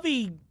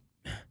 Lovey.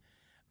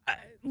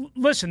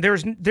 Listen,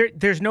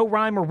 there's no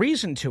rhyme or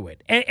reason to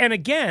it. And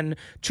again,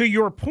 to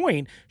your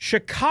point,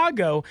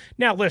 Chicago.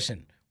 Now,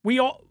 listen,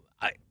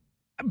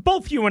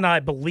 both you and I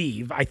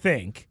believe, I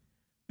think,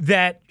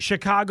 that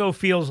Chicago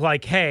feels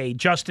like, hey,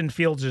 Justin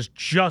Fields is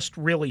just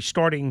really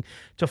starting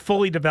to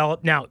fully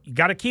develop. Now, you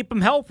got to keep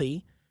him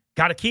healthy,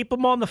 got to keep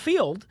him on the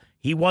field.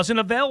 He wasn't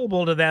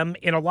available to them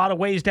in a lot of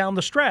ways down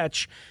the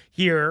stretch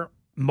here.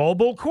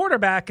 Mobile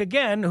quarterback,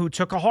 again, who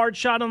took a hard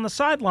shot on the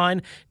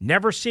sideline,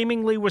 never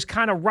seemingly was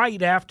kind of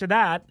right after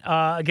that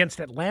against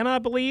Atlanta, I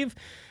believe.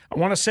 I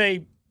want to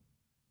say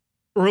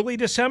early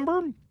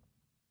December.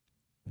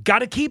 Got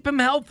to keep him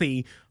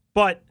healthy,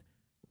 but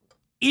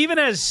even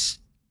as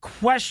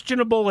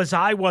questionable as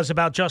I was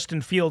about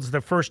Justin Fields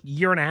the first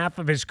year and a half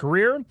of his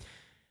career,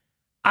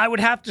 I would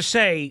have to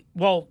say,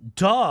 well,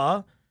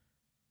 duh,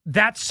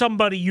 that's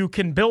somebody you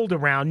can build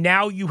around.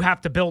 Now you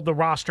have to build the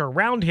roster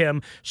around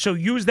him. So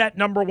use that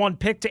number one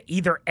pick to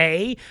either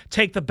A,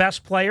 take the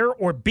best player,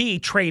 or B,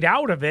 trade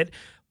out of it,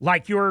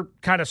 like you're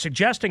kind of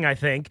suggesting, I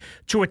think,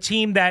 to a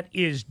team that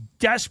is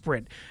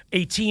desperate,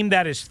 a team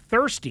that is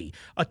thirsty,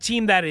 a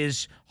team that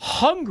is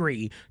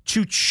hungry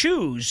to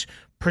choose,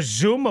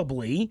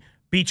 presumably,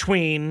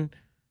 between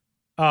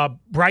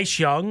Bryce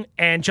Young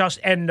and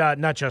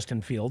not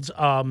Justin Fields,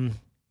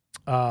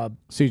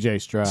 C.J.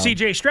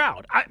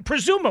 Stroud.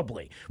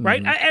 Presumably,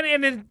 right?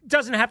 And it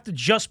doesn't have to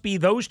just be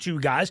those two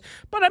guys.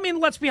 But, I mean,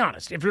 let's be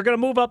honest. If you're going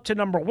to move up to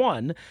number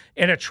one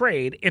in a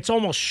trade, it's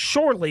almost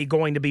surely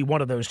going to be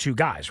one of those two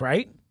guys,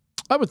 right?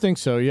 I would think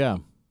so, yeah.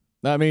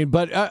 I mean,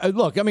 but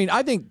look, I mean,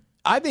 I think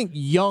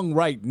Young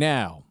right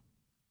now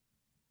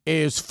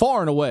is far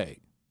and away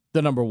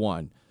the number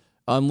one,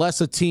 unless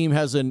a team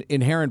has an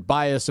inherent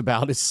bias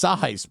about his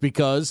size.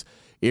 Because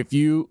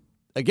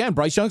again,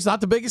 Bryce Young's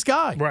not the biggest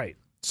guy. Right.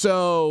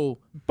 So,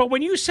 but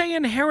when you say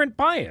inherent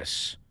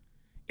bias,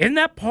 isn't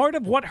that part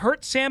of what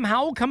hurt Sam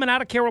Howell coming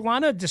out of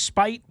Carolina,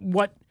 despite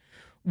what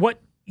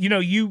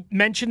you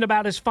mentioned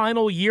about his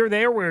final year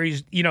there, where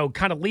he's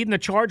kind of leading the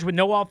charge with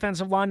no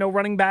offensive line, no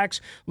running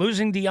backs,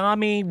 losing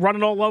Diami,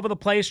 running all over the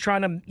place,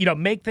 trying to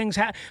make things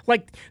happen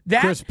like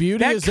that. Chris,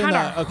 beauty is in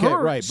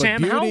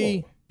Sam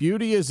Howell.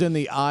 Beauty is in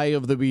the eye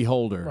of the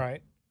beholder.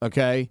 Right.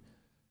 Okay.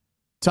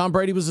 Tom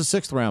Brady was a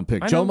 6th round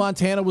pick. Joe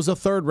Montana was a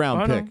 3rd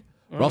round pick.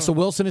 Russell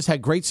Wilson has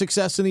had great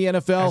success in the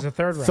NFL. As a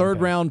third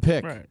round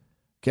pick. Right.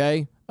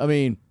 Okay? I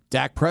mean,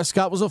 Dak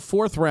Prescott was a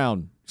 4th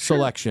round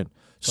selection.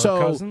 So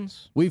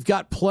Cousins. We've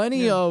got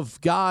plenty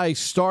of guys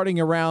starting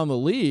around the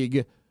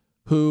league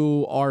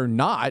who are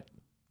not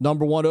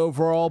number one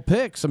overall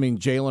picks. I mean,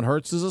 Jalen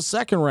Hurts is a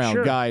 2nd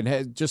round guy and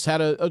had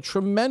a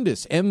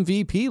tremendous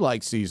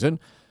MVP-like season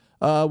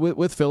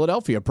with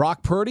Philadelphia.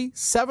 Brock Purdy,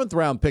 7th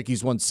round pick.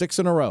 He's won 6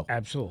 in a row.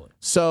 Absolutely.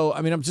 So,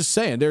 I mean, I'm just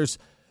saying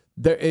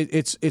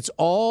it's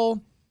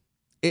all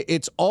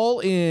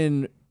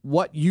in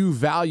what you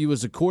value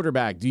as a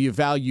quarterback. Do you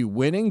value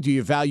winning? Do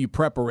you value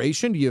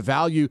preparation? Do you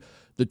value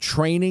the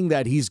training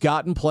that he's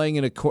gotten playing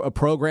in a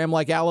program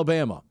like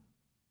Alabama?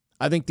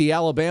 I think the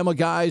Alabama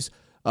guys,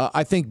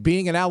 I think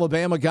being an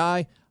Alabama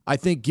guy, I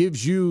think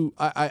gives you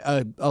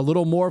a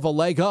little more of a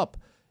leg up.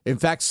 In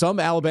fact, some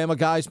Alabama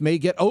guys may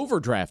get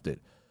overdrafted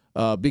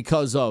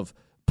because of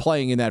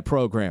playing in that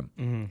program.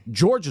 Mm-hmm.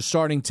 Georgia's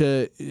starting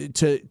to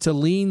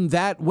lean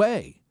that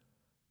way.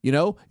 You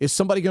know, is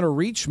somebody going to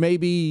reach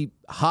maybe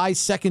high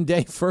second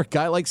day for a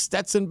guy like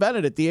Stetson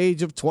Bennett at the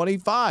age of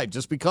 25?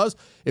 Just because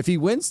if he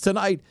wins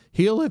tonight,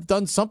 he'll have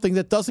done something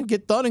that doesn't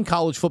get done in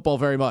college football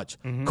very much.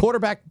 Mm-hmm.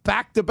 Quarterback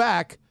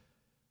back-to-back,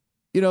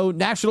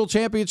 national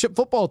championship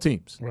football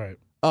teams. Right.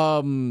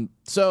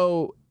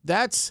 So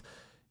that's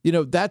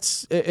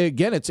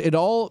again, it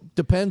all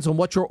depends on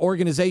what your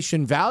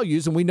organization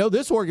values, and we know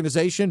this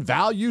organization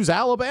values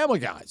Alabama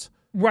guys.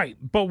 Right,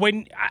 but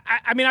when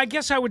I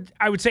guess I would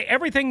say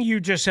everything you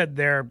just said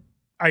there,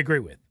 I agree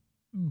with.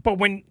 But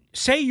when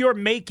say you're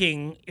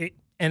making it,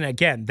 and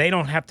again, they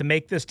don't have to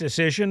make this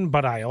decision,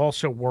 but I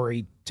also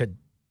worry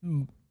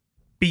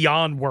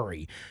beyond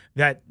worry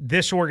that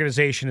this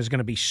organization is going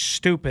to be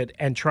stupid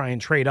and try and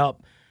trade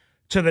up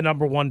to the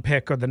number 1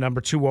 pick or the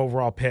number 2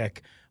 overall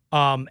pick,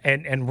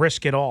 and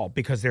risk it all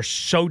because they're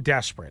so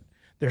desperate.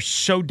 They're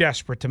so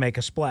desperate to make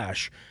a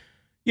splash.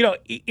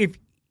 If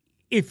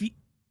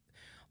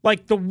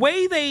like the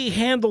way they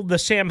handled the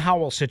Sam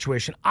Howell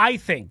situation, I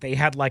think they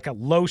had like a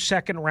low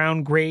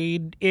second-round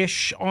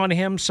grade-ish on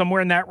him,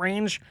 somewhere in that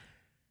range,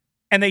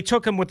 and they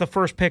took him with the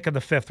first pick of the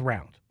 5th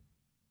round.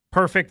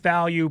 Perfect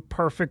value,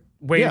 perfect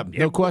way. Yeah,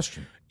 no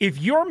question.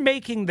 If you're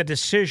making the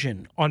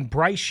decision on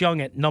Bryce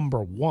Young at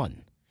number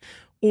 1,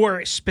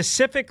 or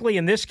specifically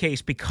in this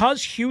case,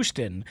 because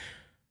Houston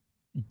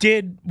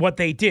did what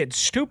they did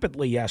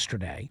stupidly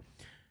yesterday,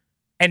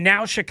 and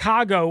now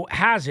Chicago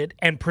has it,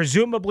 and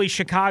presumably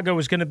Chicago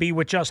is going to be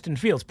with Justin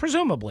Fields.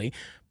 Presumably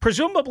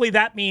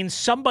that means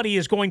somebody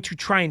is going to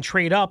try and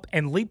trade up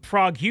and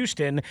leapfrog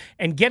Houston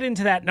and get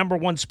into that number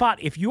 1 spot.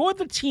 If you're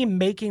the team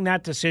making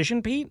that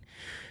decision, Pete,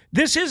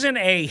 this isn't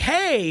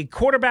hey,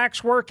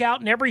 quarterbacks work out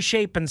in every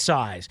shape and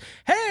size.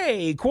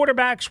 Hey,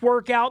 quarterbacks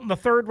work out in the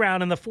 3rd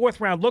round and the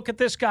 4th round. Look at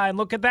this guy and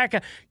look at that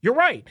guy. You're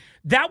right.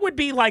 That would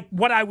be like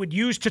what I would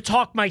use to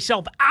talk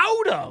myself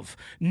out of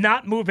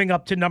not moving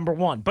up to number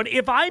 1. But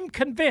if I'm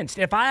convinced,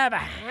 if I have a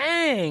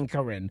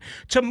hankering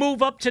to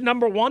move up to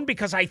number 1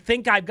 because I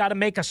think I've got to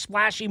make a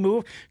splashy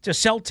move to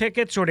sell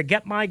tickets or to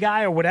get my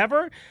guy or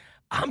whatever,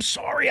 I'm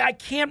sorry, I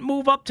can't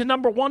move up to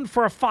number 1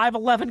 for a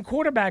 5'11"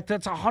 quarterback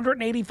that's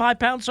 185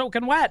 pounds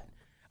soaking wet.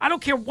 I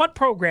don't care what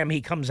program he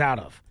comes out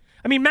of.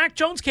 I mean, Mac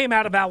Jones came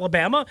out of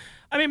Alabama.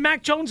 I mean,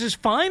 Mac Jones is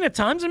fine at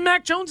times, and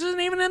Mac Jones isn't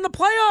even in the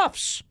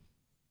playoffs.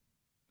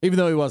 Even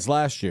though he was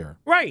last year.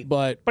 Right.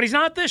 But he's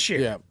not this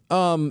year. Yeah.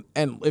 And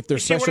if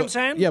there's see what I'm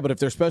saying? Yeah, but if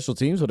their special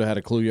teams would have had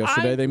a clue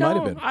yesterday, they might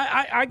have been.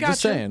 I got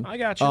Just you. saying. I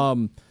got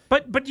you.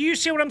 But do you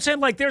see what I'm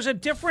saying? Like, there's a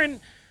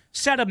different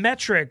set of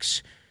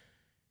metrics.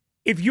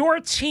 If you're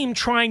a team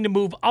trying to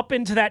move up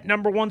into that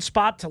number 1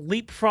 spot to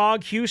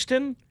leapfrog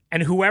Houston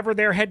and whoever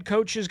their head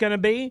coach is going to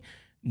be,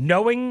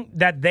 knowing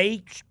that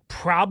they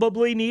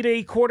probably need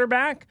a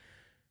quarterback,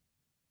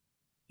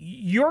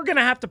 you're going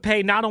to have to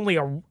pay not only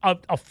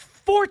a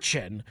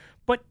fortune,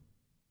 but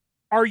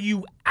are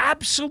you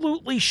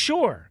absolutely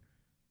sure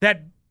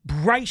that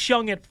Bryce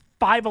Young at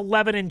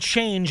 5'11" and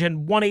change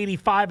and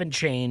 185 and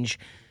change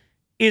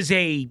is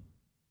a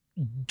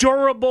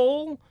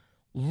durable,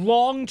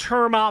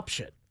 long-term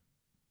option?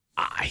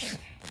 I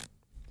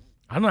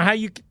don't know how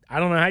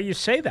you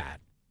say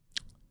that.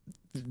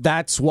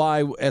 That's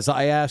why, as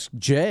I asked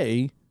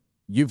Jay,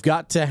 you've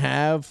got to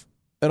have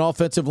an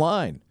offensive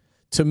line.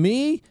 To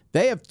me,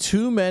 they have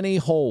too many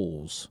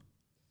holes.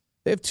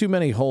 They have too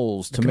many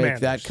holes to make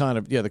that kind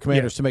of the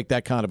Commanders to make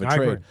that kind of a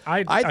trade.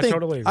 I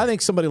totally agree. I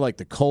think somebody like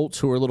the Colts,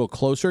 who are a little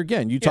closer.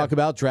 Again, you talk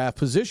about draft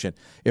position.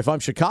 If I'm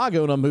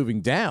Chicago and I'm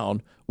moving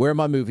down, where am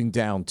I moving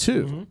down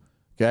to? Mm-hmm.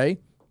 Okay.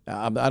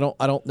 I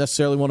don't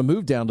necessarily want to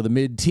move down to the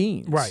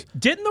mid-teens. Right.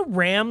 Didn't the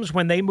Rams,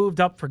 when they moved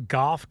up for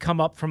Goff,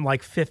 come up from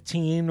like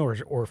 15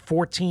 or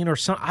 14 or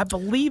something? I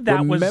believe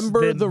that was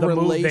the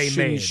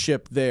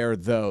relationship there,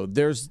 though.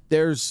 There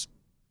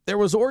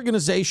was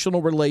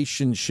organizational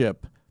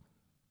relationship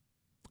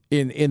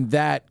in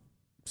that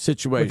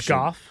situation. With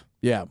Goff?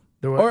 Yeah.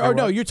 Or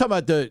no, you're talking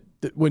about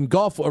when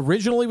Goff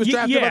originally was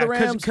drafted by the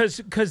Rams?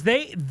 Because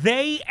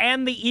they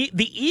and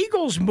the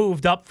Eagles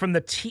moved up from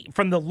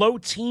the low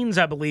teens,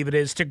 I believe it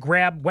is, to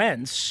grab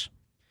Wentz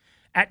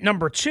at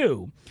number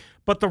 2.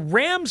 But the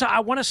Rams,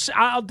 I'll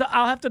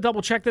have to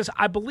double check this.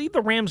 I believe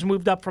the Rams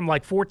moved up from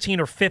like 14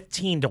 or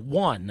 15 to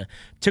 1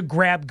 to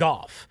grab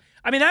Goff.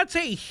 I mean, that's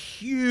a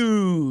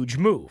huge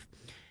move.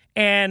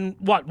 And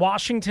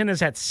Washington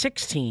is at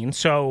 16,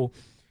 so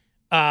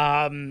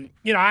I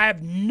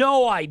have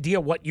no idea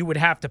what you would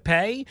have to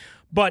pay,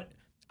 but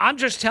I'm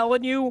just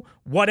telling you,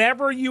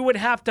 whatever you would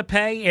have to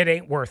pay, it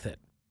ain't worth it.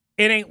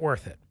 It ain't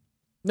worth it.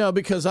 No,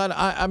 because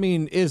I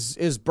mean,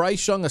 is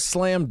Bryce Young a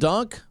slam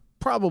dunk?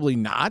 Probably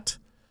not.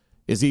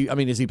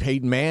 Is he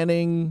Peyton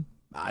Manning?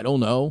 I don't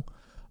know.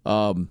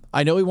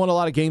 I know he won a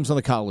lot of games on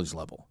the college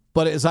level.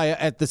 But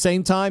at the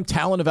same time,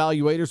 talent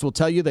evaluators will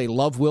tell you they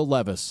love Will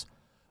Levis.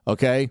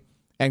 Okay?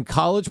 And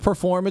college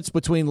performance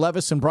between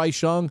Levis and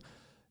Bryce Young,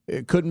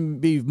 it couldn't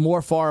be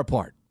more far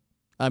apart.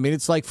 I mean,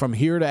 it's like from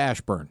here to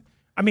Ashburn.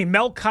 I mean,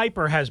 Mel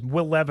Kiper has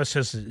Will Levis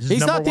as his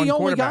He's number not the one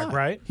only quarterback, guy.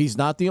 right? He's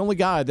not the only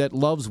guy that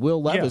loves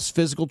Will Levis'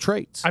 physical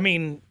traits. I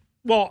mean,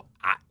 well,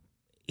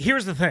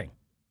 here's the thing.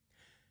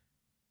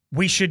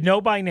 We should know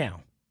by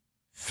now,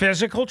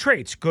 physical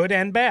traits, good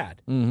and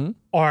bad,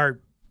 are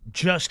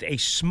just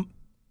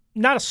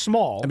not a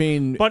small,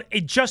 but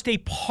just a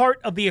part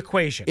of the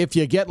equation. If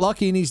you get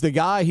lucky and he's the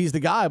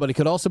guy, but it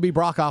could also be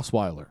Brock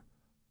Osweiler.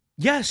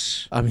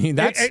 Yes. I mean,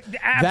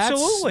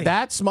 absolutely.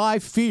 That's my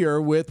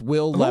fear with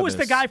Will Levis. Who was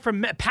the guy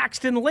from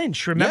Paxton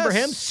Lynch? Remember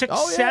him?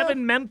 6'7",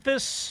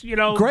 Memphis,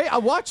 Great. I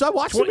watched him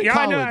in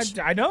college.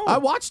 I know. I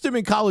watched him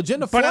in college in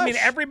the flesh. But, I mean,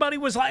 everybody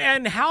was like,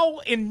 and how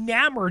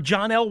enamored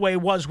John Elway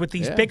was with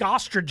these big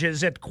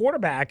ostriches at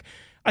quarterback.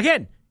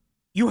 Again,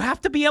 you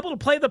have to be able to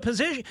play the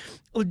position.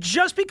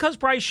 Just because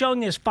Bryce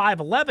Young is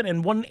 5'11"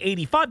 and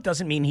 185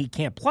 doesn't mean he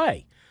can't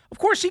play. Of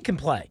course he can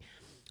play.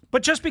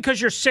 But just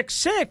because you're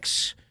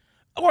 6'6",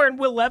 or in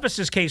Will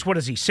Levis's case, what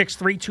is he,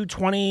 6'3",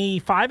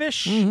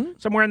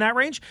 225-ish? Somewhere in that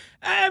range?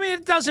 I mean,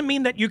 it doesn't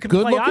mean that you can play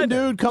either. Good-looking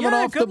dude coming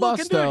off the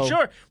bus, though.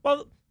 Sure.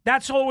 Well,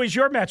 that's always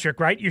your metric,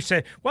 right? You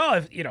say,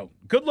 well,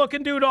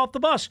 good-looking dude off the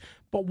bus.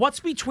 But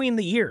what's between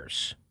the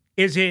ears?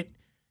 Is it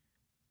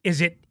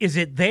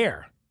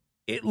there?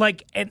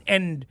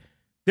 And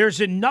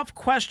there's enough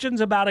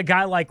questions about a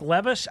guy like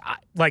Levis.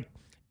 Like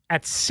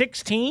at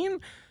 16,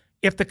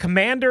 if the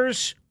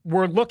Commanders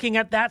were looking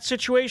at that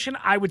situation,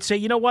 I would say,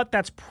 you know what,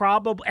 that's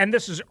probably, and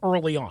this is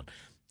early on,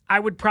 I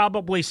would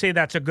probably say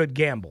that's a good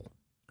gamble.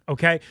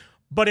 Okay?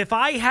 But if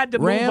I had to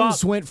Rams move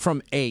up, went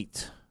from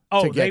 8.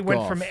 Oh, they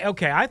went from,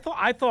 okay. I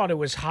thought it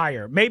was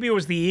higher. Maybe it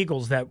was the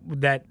Eagles that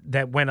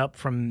went up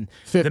from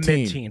 15. the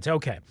mid-teens.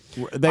 Okay.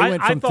 They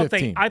went from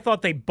 15. I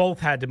thought they both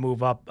had to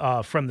move up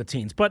from the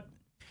teens. But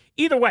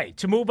either way,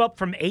 to move up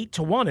from 8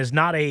 to 1 is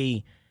not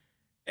I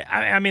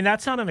mean,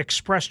 that's not an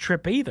express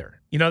trip either.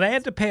 They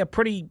had to pay a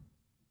pretty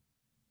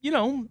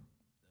good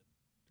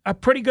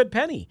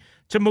penny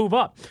to move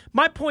up.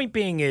 My point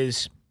being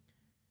is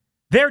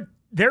they're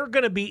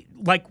going to be,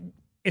 like,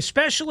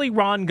 especially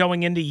Ron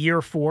going into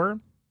year 4,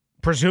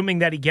 presuming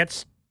that he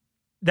gets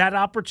that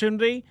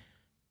opportunity,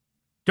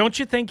 don't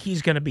you think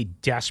he's going to be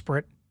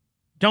desperate?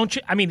 Don't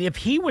you? I mean, if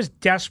he was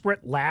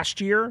desperate last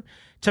year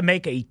to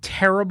make a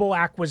terrible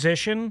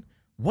acquisition,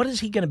 what is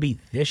he going to be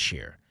this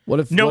year?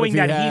 Knowing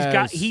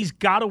that he's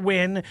got to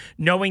win,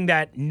 knowing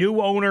that new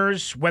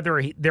owners,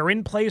 whether they're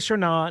in place or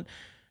not,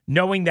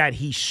 knowing that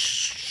he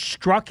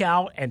struck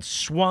out and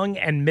swung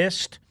and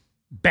missed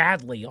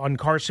badly on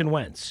Carson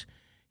Wentz,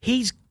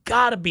 he's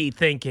got to be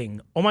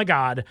thinking, oh my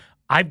God,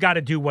 I've got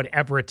to do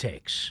whatever it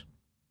takes.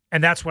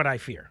 And that's what I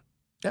fear.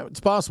 Yeah, it's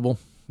possible.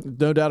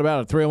 No doubt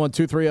about it.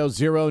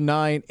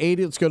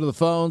 301-230-0980. Let's go to the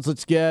phones.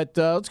 Let's go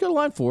to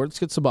line 4. Let's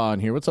get Sabah in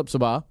here. What's up,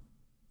 Sabah?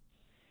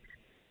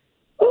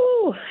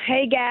 Ooh,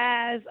 hey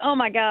guys. Oh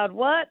my God,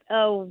 what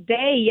a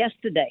day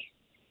yesterday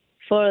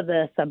for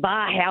the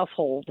Sabah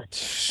household.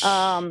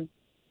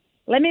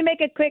 Let me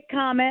make a quick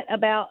comment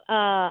about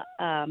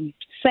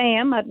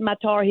Sam, my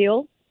Tar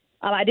Heel.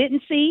 I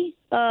didn't see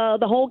the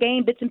whole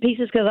game, bits and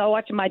pieces, because I was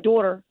watching my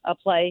daughter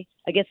play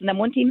against the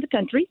number 1 team in the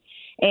country.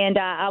 And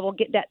I will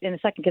get that in a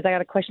second because I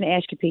got a question to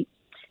ask you, Pete,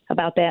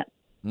 about that.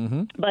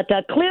 But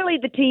clearly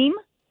the team,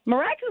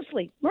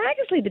 miraculously,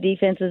 the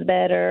defense is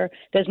better.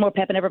 There's more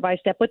pep in everybody's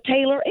step with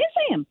Taylor and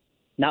Sam,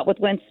 not with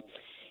Wentz.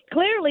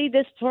 Clearly,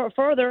 this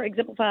further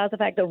exemplifies the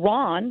fact that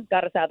Ron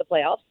got us out of the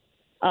playoffs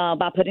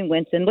by putting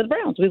Wentz in with the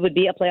Browns. We would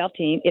be a playoff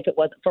team if it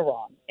wasn't for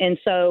Ron. And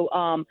so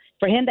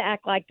for him to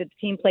act like the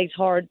team plays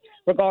hard,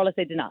 regardless,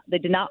 they did not. They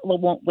did not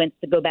want Wentz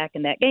to go back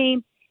in that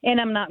game. And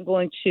I'm not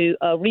going to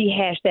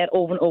rehash that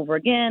over and over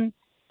again.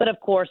 But, of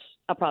course,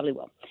 I probably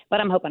will. But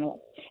I'm hoping I won't.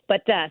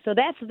 But so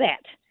that's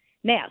that.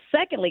 Now,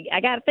 secondly,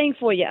 I got a thing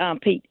for you,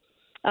 Pete.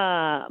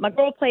 My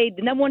girl played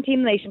the number 1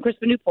 team in the nation,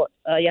 Crispin Newport,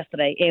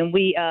 yesterday. And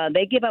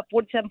they give up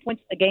 47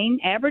 points a game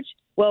average.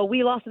 Well,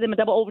 we lost to them in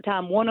double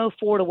overtime,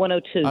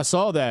 104-102. I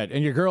saw that.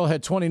 And your girl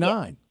had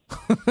 29.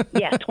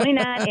 Yeah,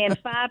 29 and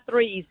 5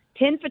 threes,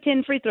 10 for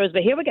 10 free throws.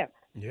 But here we go.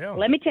 Yeah.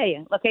 Let me tell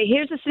you. Okay,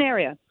 here's the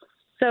scenario.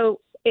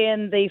 So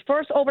in the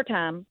first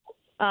overtime,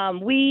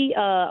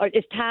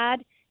 it's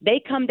tied.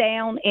 They come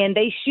down and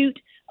they shoot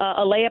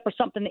a layup or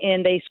something,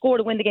 and they score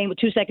to win the game with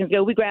 2 seconds to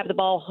go. We grab the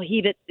ball,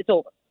 heave it, it's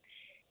over.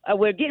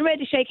 We're getting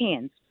ready to shake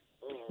hands.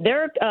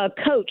 Their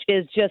coach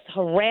is just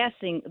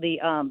harassing the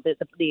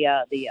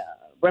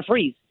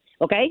referees.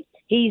 Okay,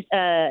 he's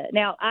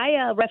now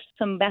I ref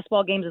some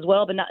basketball games as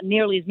well, but not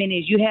nearly as many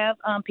as you have,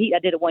 Pete. I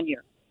did it 1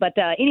 year, but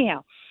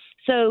anyhow,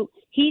 so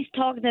he's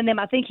talking to them.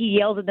 I think he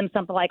yells at them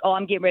something like, "Oh,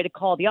 I'm getting ready to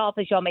call the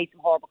office. Y'all made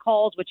some horrible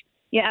calls," which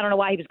I don't know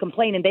why he was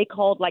complaining. They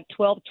called like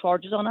 12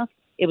 charges on us.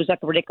 It was like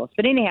ridiculous.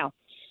 But anyhow,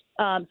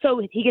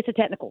 so he gets a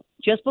technical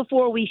just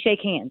before we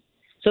shake hands.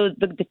 So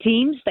the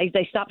teams,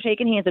 they stop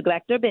shaking hands, they go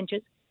back to their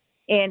benches,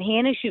 and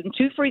Hannah's shooting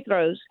 2 free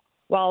throws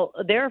while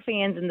their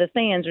fans in the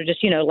stands are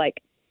just,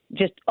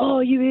 oh,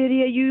 you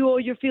idiot,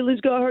 your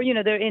feelings got hurt.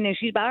 And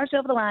she's by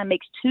herself at the line,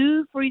 makes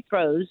 2 free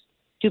throws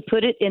to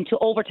put it into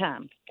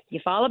overtime. You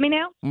follow me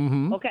now?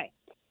 Mm-hmm. Okay.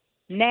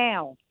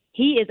 Now,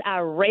 he is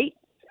irate.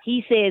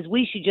 He says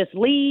we should just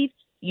leave.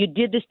 You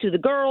did this to the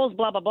girls,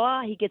 blah, blah,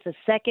 blah. He gets a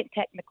second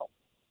technical.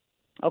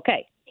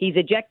 Okay. He's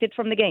ejected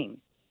from the game.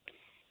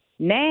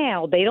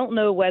 Now they don't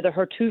know whether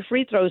her 2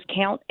 free throws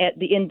count at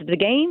the end of the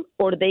game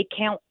or do they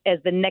count as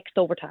the next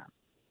overtime.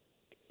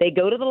 They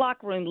go to the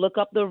locker room, look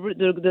up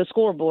the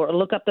scoreboard, or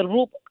look up the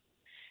rule book.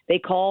 They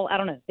call, I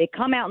don't know. They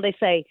come out and they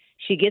say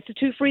she gets the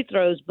 2 free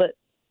throws, but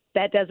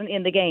that doesn't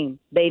end the game.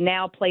 They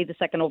now play the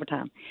second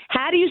overtime.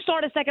 How do you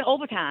start a second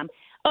overtime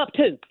up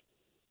 2?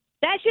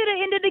 That should have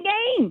ended the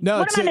game.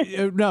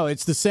 No,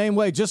 it's the same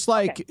way. Just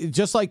like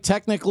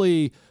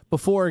technically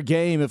before a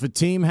game, if a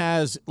team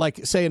has,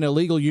 like, say, an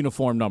illegal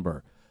uniform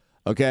number,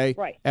 okay,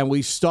 right, and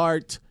we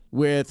start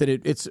with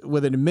it's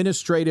with an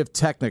administrative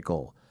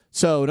technical.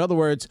 So in other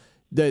words,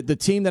 the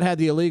team that had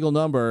the illegal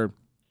number,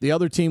 the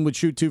other team would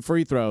shoot 2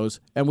 free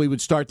throws, and we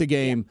would start the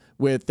game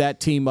with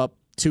that team up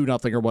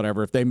 2-0 or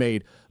whatever if they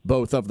made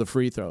both of the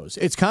free throws.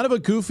 It's kind of a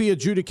goofy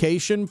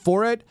adjudication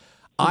for it.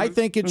 I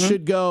think it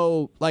should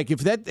go, like,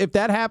 if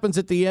that happens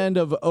at the end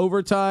of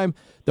overtime,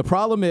 the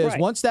problem is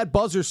once that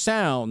buzzer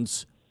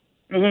sounds,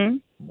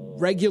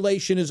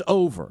 regulation is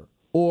over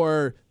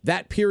or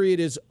that period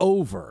is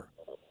over.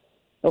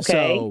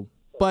 Okay. So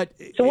what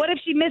if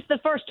she missed the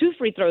first 2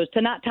 free throws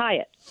to not tie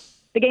it?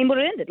 The game would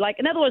have ended. Like,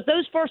 in other words,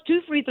 those first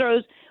 2 free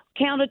throws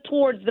counted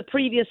towards the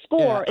previous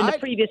score in the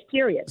previous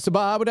period. So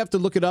I would have to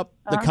look it up,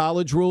 the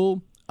college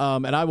rule.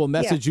 And I will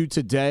message you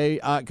today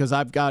because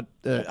I've got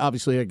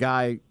obviously a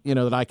guy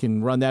that I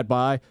can run that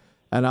by,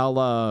 and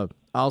I'll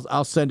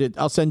send it.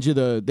 I'll send you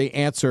the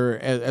answer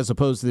as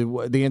opposed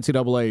to the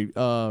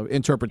NCAA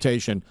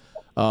interpretation.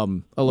 A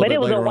little but bit it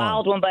was later a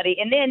wild one, buddy.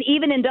 And then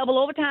even in double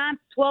overtime,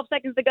 12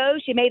 seconds to go,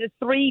 she made a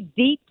 3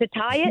 deep to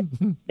tie it.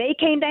 They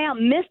came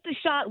down, missed the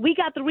shot. We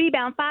got the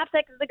rebound. 5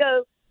 seconds to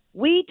go.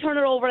 We turn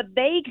it over.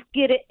 They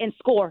get it and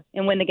score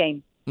and win the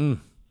game.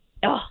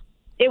 Oh.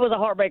 It was a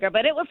heartbreaker,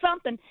 but it was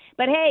something.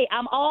 But, hey,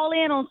 I'm all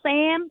in on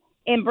Sam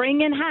and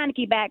bringing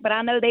Heineke back, but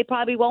I know they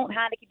probably won't.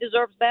 Heineke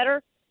deserves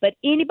better. But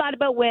anybody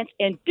but Wentz,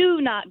 and do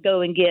not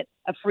go and get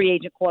a free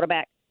agent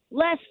quarterback.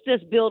 Let's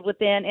just build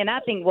within, and I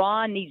think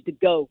Ron needs to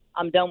go.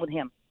 I'm done with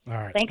him. All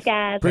right. Thanks,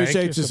 guys.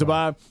 Appreciate you,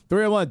 Sabah.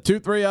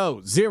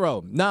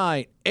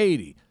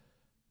 301-230-0980.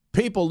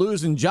 People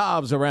losing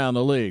jobs around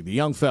the league. The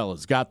young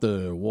fellas got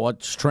the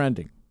what's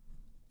trending.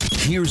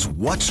 Here's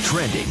what's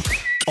trending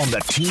on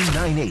the Team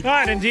 980. All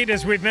right, indeed,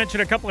 as we've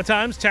mentioned a couple of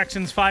times,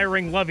 Texans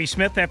firing Lovie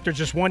Smith after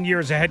just 1 year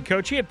as a head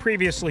coach. He had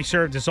previously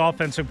served as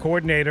offensive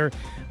coordinator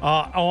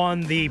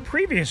on the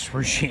previous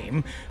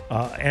regime.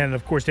 And,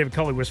 of course, David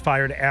Culley was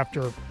fired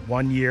after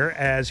 1 year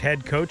as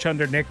head coach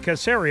under Nick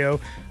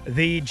Caserio,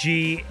 the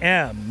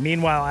GM.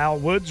 Meanwhile, Al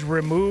Woods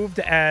removed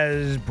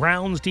as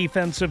Browns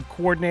defensive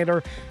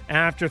coordinator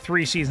after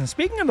 3 seasons.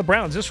 Speaking of the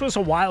Browns, this was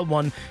a wild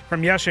one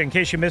from yesterday, in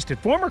case you missed it.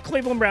 Former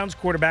Cleveland Browns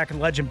quarterback and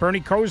legend Bernie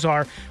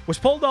Kosar was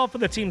pulled off of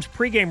the team's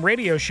pregame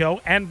radio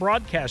show and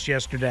broadcast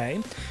yesterday,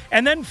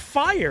 and then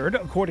fired,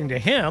 according to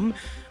him,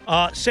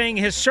 saying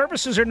his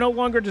services are no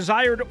longer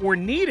desired or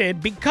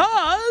needed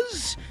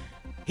because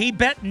he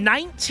bet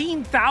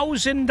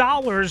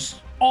 $19,000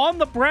 on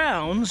the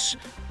Browns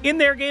in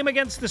their game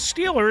against the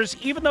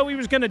Steelers, even though he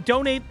was going to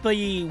donate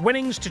the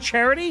winnings to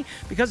charity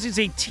because he's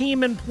a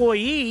team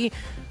employee.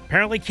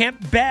 Apparently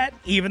can't bet,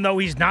 even though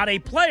he's not a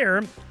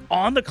player,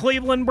 on the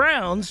Cleveland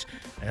Browns,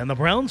 and the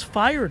Browns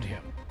fired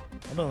him.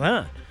 How about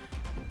that?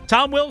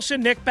 Tom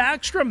Wilson, Nick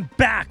Backstrom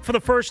back for the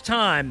first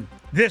time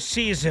this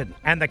season,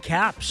 and the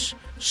Caps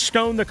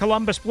stoned the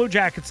Columbus Blue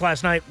Jackets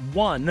last night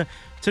 1-0.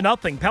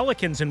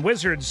 Pelicans and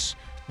Wizards,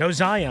 no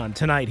Zion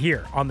tonight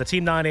here on the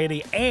Team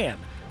 980 and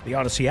the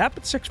Odyssey app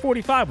at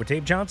 6:45 with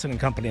Dave Johnson and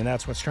company, and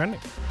that's what's trending.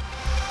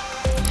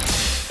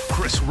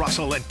 Chris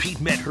Russell and Pete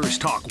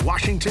Medhurst talk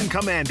Washington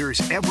Commanders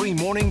every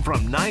morning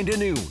from 9 to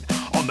noon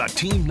on the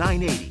Team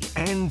 980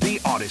 and the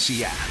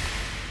Odyssey app.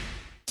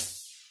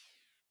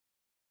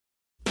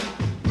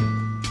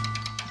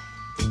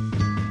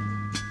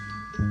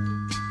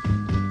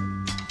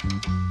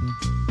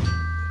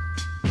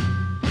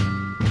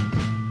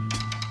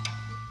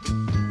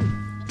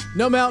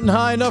 No mountain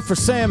high enough for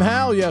Sam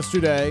Howell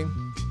yesterday.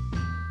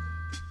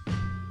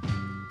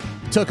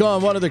 Took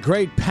on one of the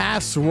great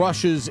pass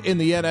rushes in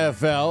the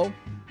NFL.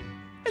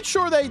 And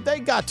sure, they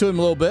got to him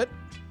a little bit.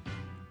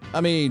 I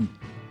mean,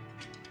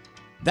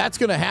 that's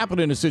going to happen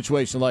in a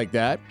situation like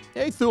that.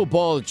 He threw a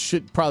ball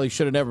that probably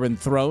should have never been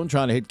thrown,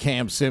 trying to hit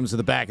Cam Sims at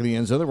the back of the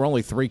end zone. There were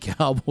only 3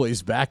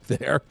 Cowboys back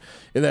there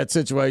in that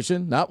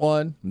situation. Not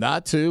 1,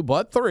 not 2,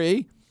 but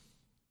 3.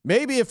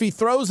 Maybe if he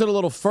throws it a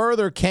little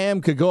further,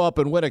 Cam could go up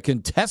and win a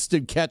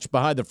contested catch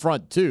behind the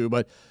front, too.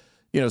 But,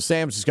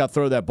 Sam's just got to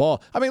throw that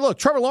ball. I mean, look,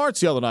 Trevor Lawrence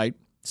the other night,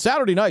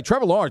 Saturday night,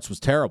 Trevor Lawrence was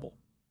terrible.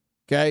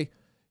 Okay?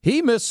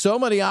 He missed so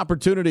many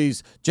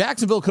opportunities.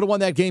 Jacksonville could have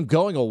won that game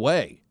going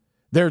away.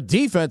 Their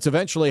defense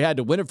eventually had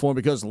to win it for him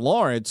because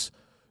Lawrence,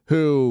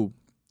 who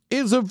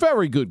is a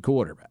very good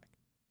quarterback,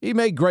 he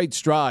made great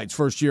strides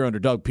first year under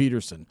Doug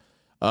Peterson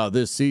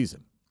this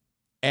season.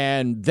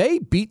 And they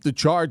beat the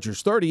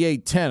Chargers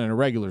 38-10 in a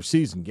regular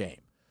season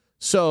game.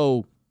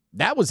 So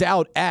that was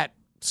out at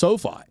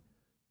SoFi.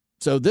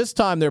 So this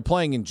time they're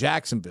playing in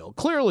Jacksonville.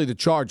 Clearly the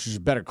Chargers are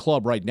a better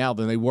club right now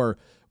than they were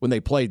when they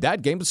played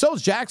that game, but so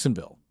is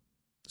Jacksonville.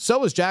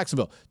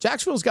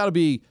 Jacksonville's got to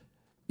be,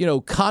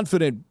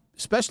 confident,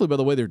 especially by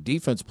the way their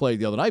defense played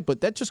the other night,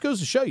 but that just goes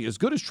to show you, as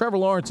good as Trevor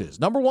Lawrence is,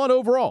 number 1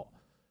 overall,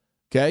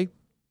 okay?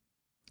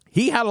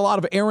 He had a lot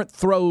of errant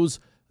throws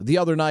the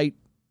other night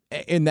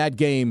in that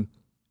game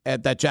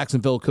that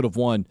Jacksonville could have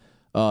won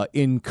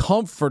in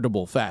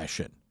comfortable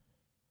fashion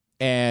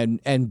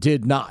and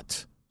did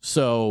not.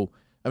 So,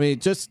 I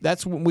mean,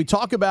 that's when we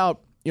talk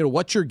about,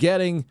 what you're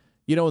getting,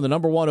 in the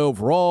number 1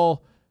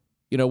 overall,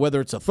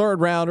 whether it's a 3rd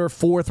rounder,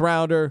 4th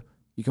rounder,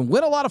 you can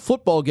win a lot of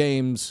football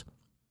games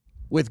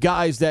with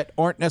guys that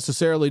aren't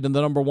necessarily the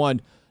number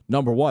one.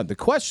 The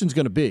question's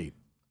going to be,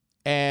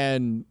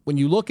 and when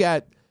you look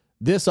at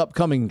this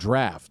upcoming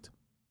draft,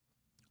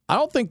 I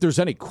don't think there's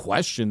any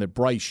question that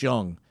Bryce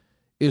Young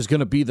is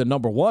going to be the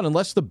number 1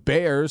 unless the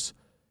Bears,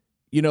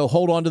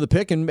 hold on to the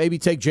pick and maybe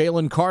take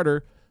Jalen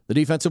Carter, the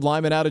defensive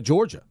lineman out of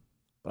Georgia.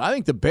 But I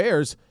think the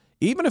Bears,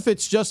 even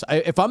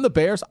if I'm the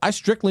Bears, I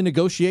strictly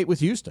negotiate with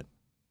Houston.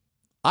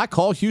 I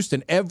call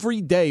Houston every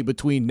day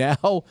between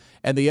now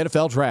and the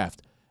NFL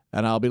draft.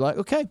 And I'll be like,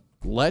 okay,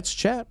 let's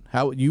chat.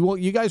 How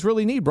you guys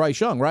really need Bryce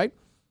Young, right?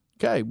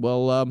 Okay,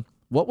 well,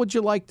 what would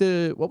you like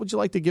to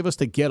give us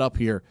to get up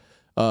here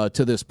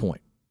to this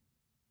point?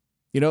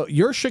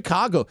 You're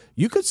Chicago.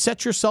 You could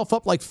set yourself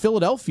up like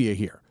Philadelphia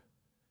here.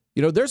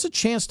 There's a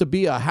chance to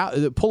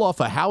pull off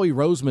a Howie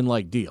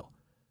Roseman-like deal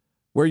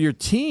where your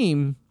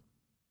team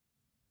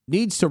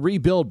needs to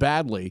rebuild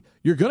badly.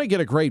 You're going to get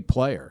a great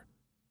player.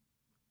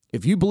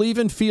 If you believe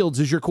in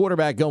Fields as your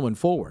quarterback going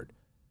forward,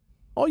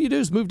 all you do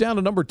is move down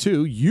to number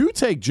 2. You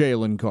take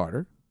Jalen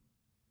Carter,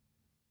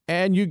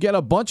 and you get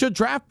a bunch of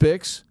draft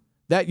picks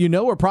that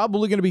are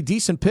probably going to be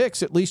decent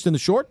picks, at least in the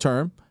short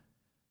term,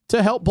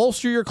 to help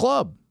bolster your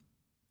club.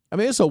 I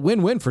mean, it's a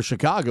win-win for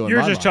Chicago.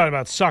 You're just talking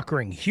about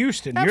suckering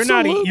Houston.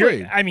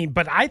 Absolutely.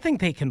 But I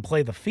think they can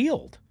play the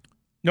field.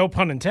 No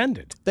pun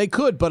intended. They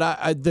could,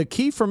 but the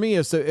key for me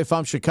is that if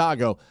I'm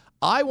Chicago,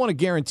 I want to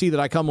guarantee that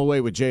I come away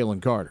with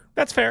Jalen Carter.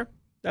 That's fair.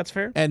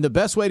 And the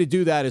best way to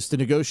do that is to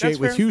negotiate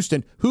with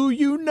Houston, who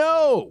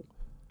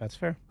That's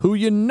fair.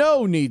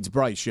 Needs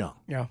Bryce Young.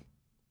 Yeah.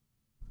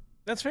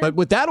 That's fair. But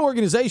with that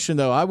organization,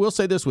 though, I will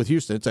say this with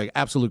Houston, it's an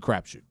absolute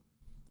crapshoot.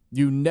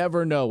 You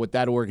never know what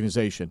that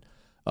organization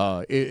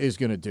is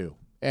going to do.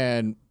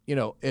 And,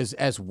 as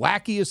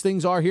wacky as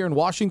things are here in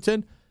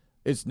Washington,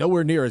 it's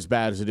nowhere near as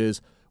bad as it is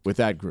with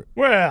that group.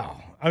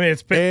 Well, I mean,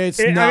 it's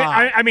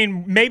not. I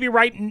mean, maybe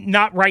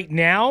not right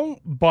now,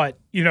 but,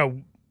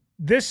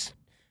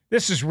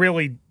 this is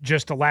really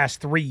just a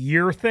last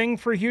 3-year thing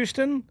for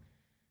Houston,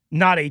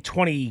 not a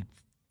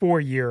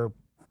 24-year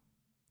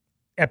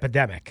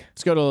epidemic.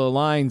 Let's go to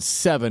line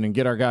 7 and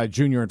get our guy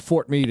Junior in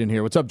Fort Meade in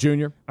here. What's up,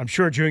 Junior? I'm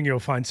sure Junior will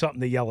find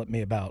something to yell at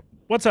me about.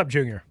 What's up,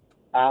 Junior?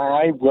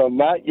 I will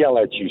not yell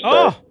at you,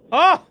 sir.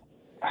 Oh,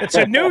 it's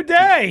a new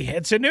day.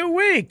 It's a new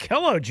week.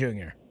 Hello,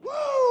 Junior.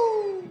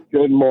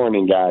 Good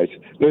morning, guys.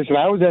 Listen,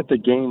 I was at the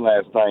game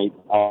last night,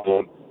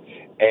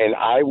 and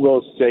I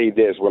will say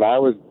this. When I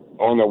was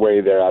on the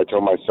way there, I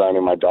told my son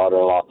and my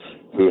daughter-in-law,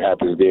 who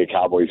happens to be a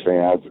Cowboys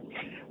fan,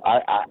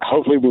 I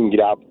hopefully we can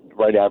get out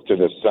right after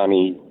the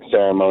Sunny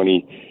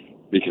ceremony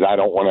because I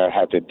don't want to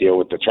have to deal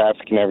with the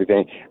traffic and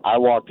everything. I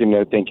walked in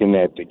there thinking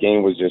that the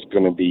game was just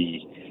going to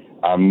be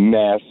a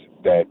mess,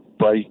 that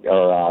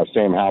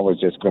Sam Howell was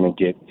just going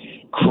to get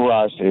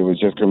crushed. It was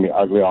just going to be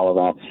ugly all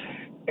around.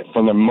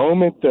 From the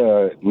moment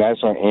the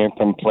national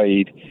anthem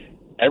played,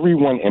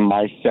 everyone in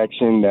my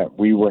section that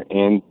we were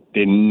in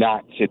did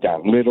not sit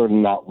down, literally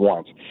not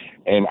once.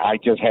 And I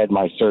just had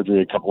my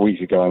surgery a couple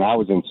weeks ago, and I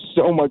was in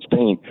so much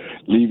pain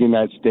leaving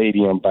that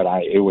stadium, but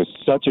it was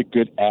such a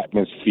good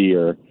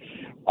atmosphere.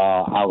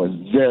 I was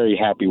very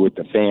happy with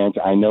the fans.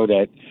 I know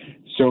that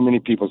so many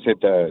people said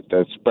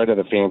the spread of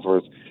the fans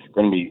was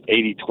going to be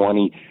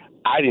 80-20.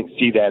 I didn't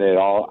see that at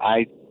all.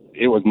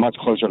 It was much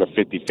closer to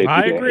 50-50 than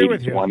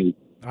 80-20.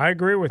 I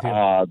agree with you.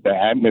 The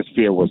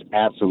atmosphere was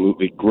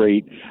absolutely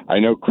great. I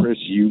know, Chris,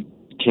 you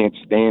can't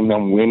stand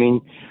them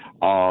winning,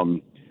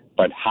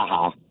 but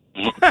haha.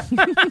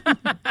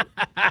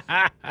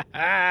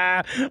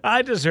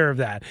 I deserve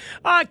that.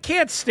 I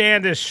can't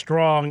stand as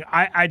strong.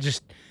 I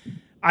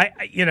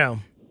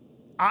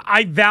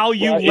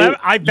value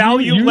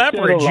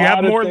leverage. You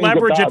have more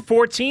leverage at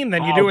 14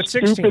 than you do at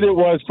 16. How stupid it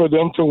was for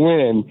them to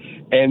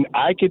win. And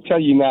I can tell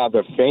you now,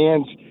 the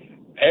fans,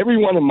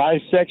 everyone in my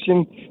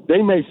section,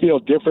 they may feel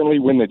differently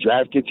when the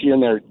draft gets here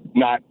and they're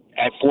not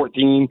at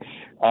 14.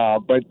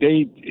 But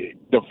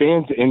the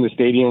fans in the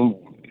stadium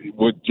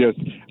would just,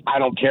 I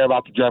don't care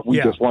about the draft.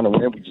 We just want to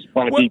win. We just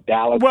want to beat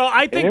Dallas. Well,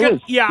 I think,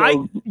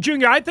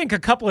 Junior, I think a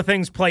couple of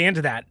things play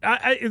into that.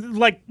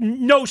 Like,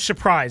 no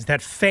surprise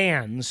that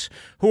fans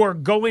who are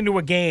going to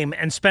a game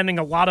and spending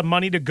a lot of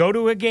money to go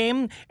to a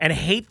game and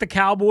hate the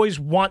Cowboys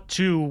want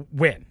to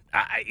win.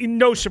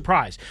 No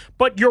surprise.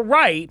 But you're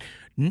right.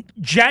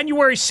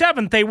 January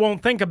 7th, they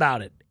won't think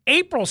about it.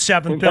 April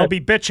 7th, they'll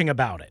be bitching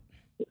about it.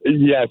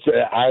 Yes,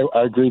 I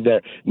agree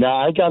there. Now,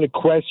 I got a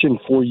question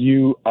for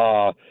you,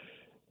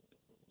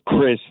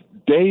 Chris.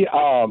 They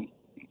I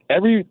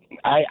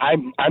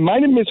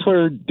might have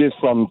misheard this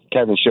from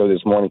Kevin's show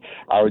this morning.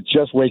 I was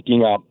just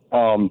waking up.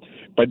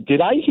 But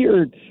did I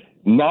hear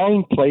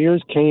 9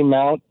 players came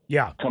out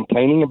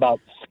complaining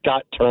about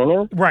Scott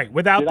Turner? Right,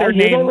 without their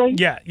name. Right?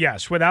 Yeah,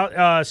 yes.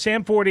 Without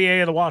Sam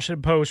Fortier of the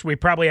Washington Post, we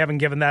probably haven't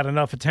given that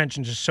enough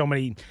attention. Just so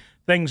many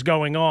things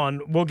going on.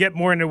 We'll get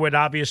more into it,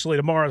 obviously,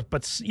 tomorrow.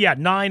 But,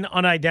 9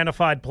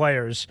 unidentified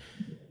players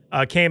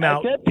came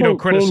out,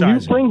 criticizing.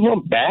 Can you bring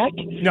him back?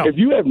 No. If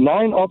you have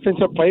 9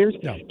 offensive players,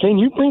 can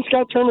you bring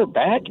Scott Turner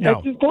back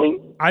at this point?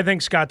 I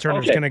think Scott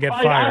Turner's going to get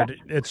fired.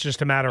 It's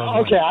just a matter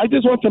of Okay, I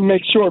just want to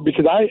make sure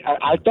because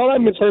I thought I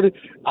misheard it.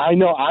 I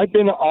know I've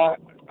been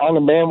on the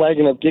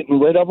bandwagon of getting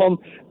rid of him,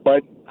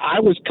 but I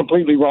was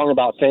completely wrong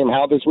about Sam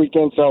Howell this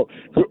weekend, so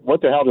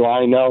what the hell do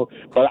I know?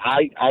 But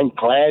I'm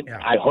glad. Yeah.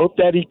 I hope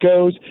that he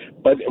goes.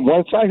 But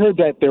once I heard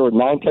that there were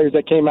 9 players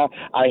that came out,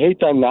 I hate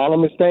the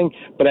anonymous thing,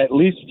 but at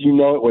least you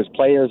know it was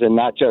players and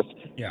not just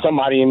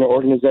somebody in the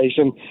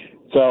organization.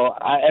 So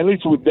at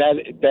least with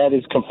that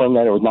is confirmed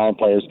that it was 9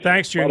 players.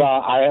 Thanks, Junior.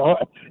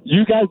 But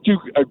you guys do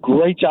a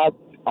great job.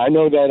 I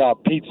know that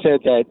Pete said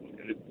that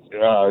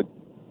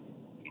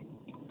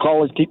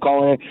callers keep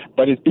calling in,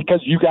 but it's because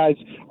you guys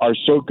are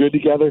so good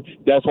together.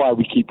 That's why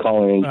we keep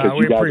calling in, because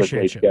you guys are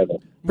great together.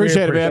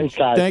 Appreciate it, man.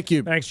 Thank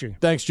you. Thanks, Junior.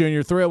 Thanks,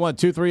 Junior.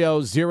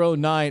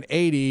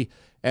 301-230-0980.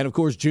 And, of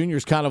course,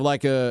 Junior's kind of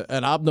like an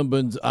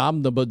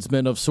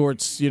ombudsman of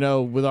sorts,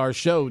 with our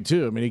show,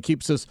 too. I mean, he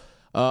keeps us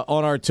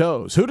on our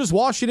toes. Who does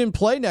Washington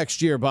play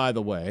next year, by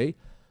the way?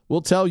 We'll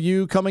tell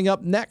you coming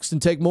up next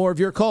and take more of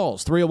your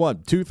calls.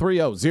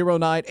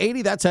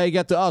 301-230-0980. That's how you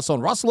get to us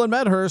on Russell and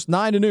Medhurst,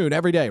 9 to noon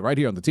every day, right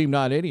here on the Team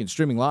 980 and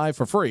streaming live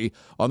for free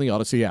on the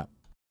Odyssey app.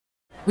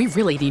 We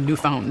really need new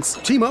phones.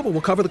 T-Mobile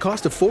will cover the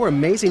cost of 4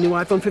 amazing new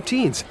iPhone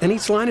 15s, and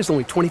each line is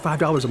only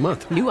 $25 a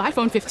month. New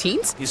iPhone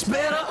 15s? It's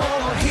better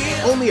over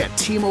here. Only at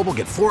T-Mobile,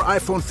 get 4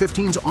 iPhone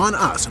 15s on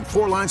us and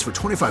 4 lines for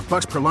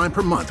 $25 per line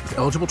per month with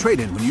eligible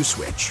trade-in when you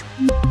switch.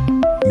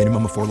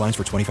 Minimum of 4 lines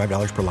for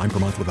 $25 per line per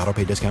month with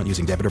autopay discount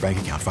using debit or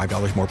bank account.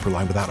 $5 more per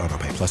line without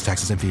autopay, plus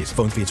taxes and fees.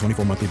 Phone fee at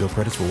 24 monthly bill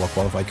credits for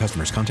well-qualified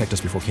customers. Contact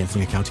us before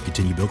canceling account to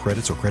continue bill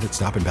credits or credit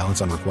stop and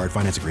balance on required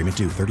finance agreement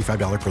due.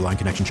 $35 per line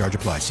connection charge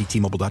applies. See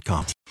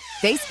T-Mobile.com.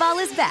 Baseball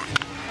is back,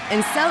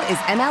 and so is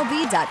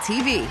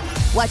MLB.tv.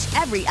 Watch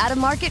every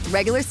out-of-market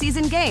regular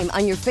season game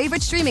on your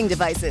favorite streaming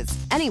devices.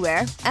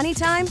 Anywhere,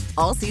 anytime,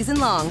 all season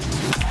long.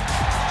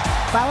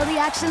 Follow the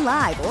action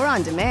live or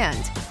on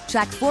demand.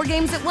 Track 4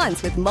 games at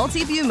once with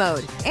multi-view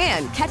mode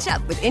and catch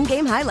up with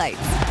in-game highlights.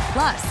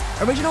 Plus,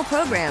 original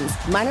programs,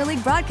 minor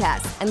league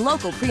broadcasts, and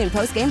local pre- and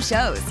post-game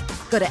shows.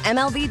 Go to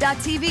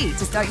MLB.tv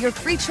to start your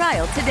free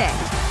trial today.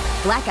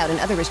 Blackout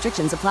and other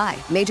restrictions apply.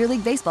 Major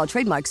League Baseball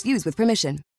trademarks used with permission.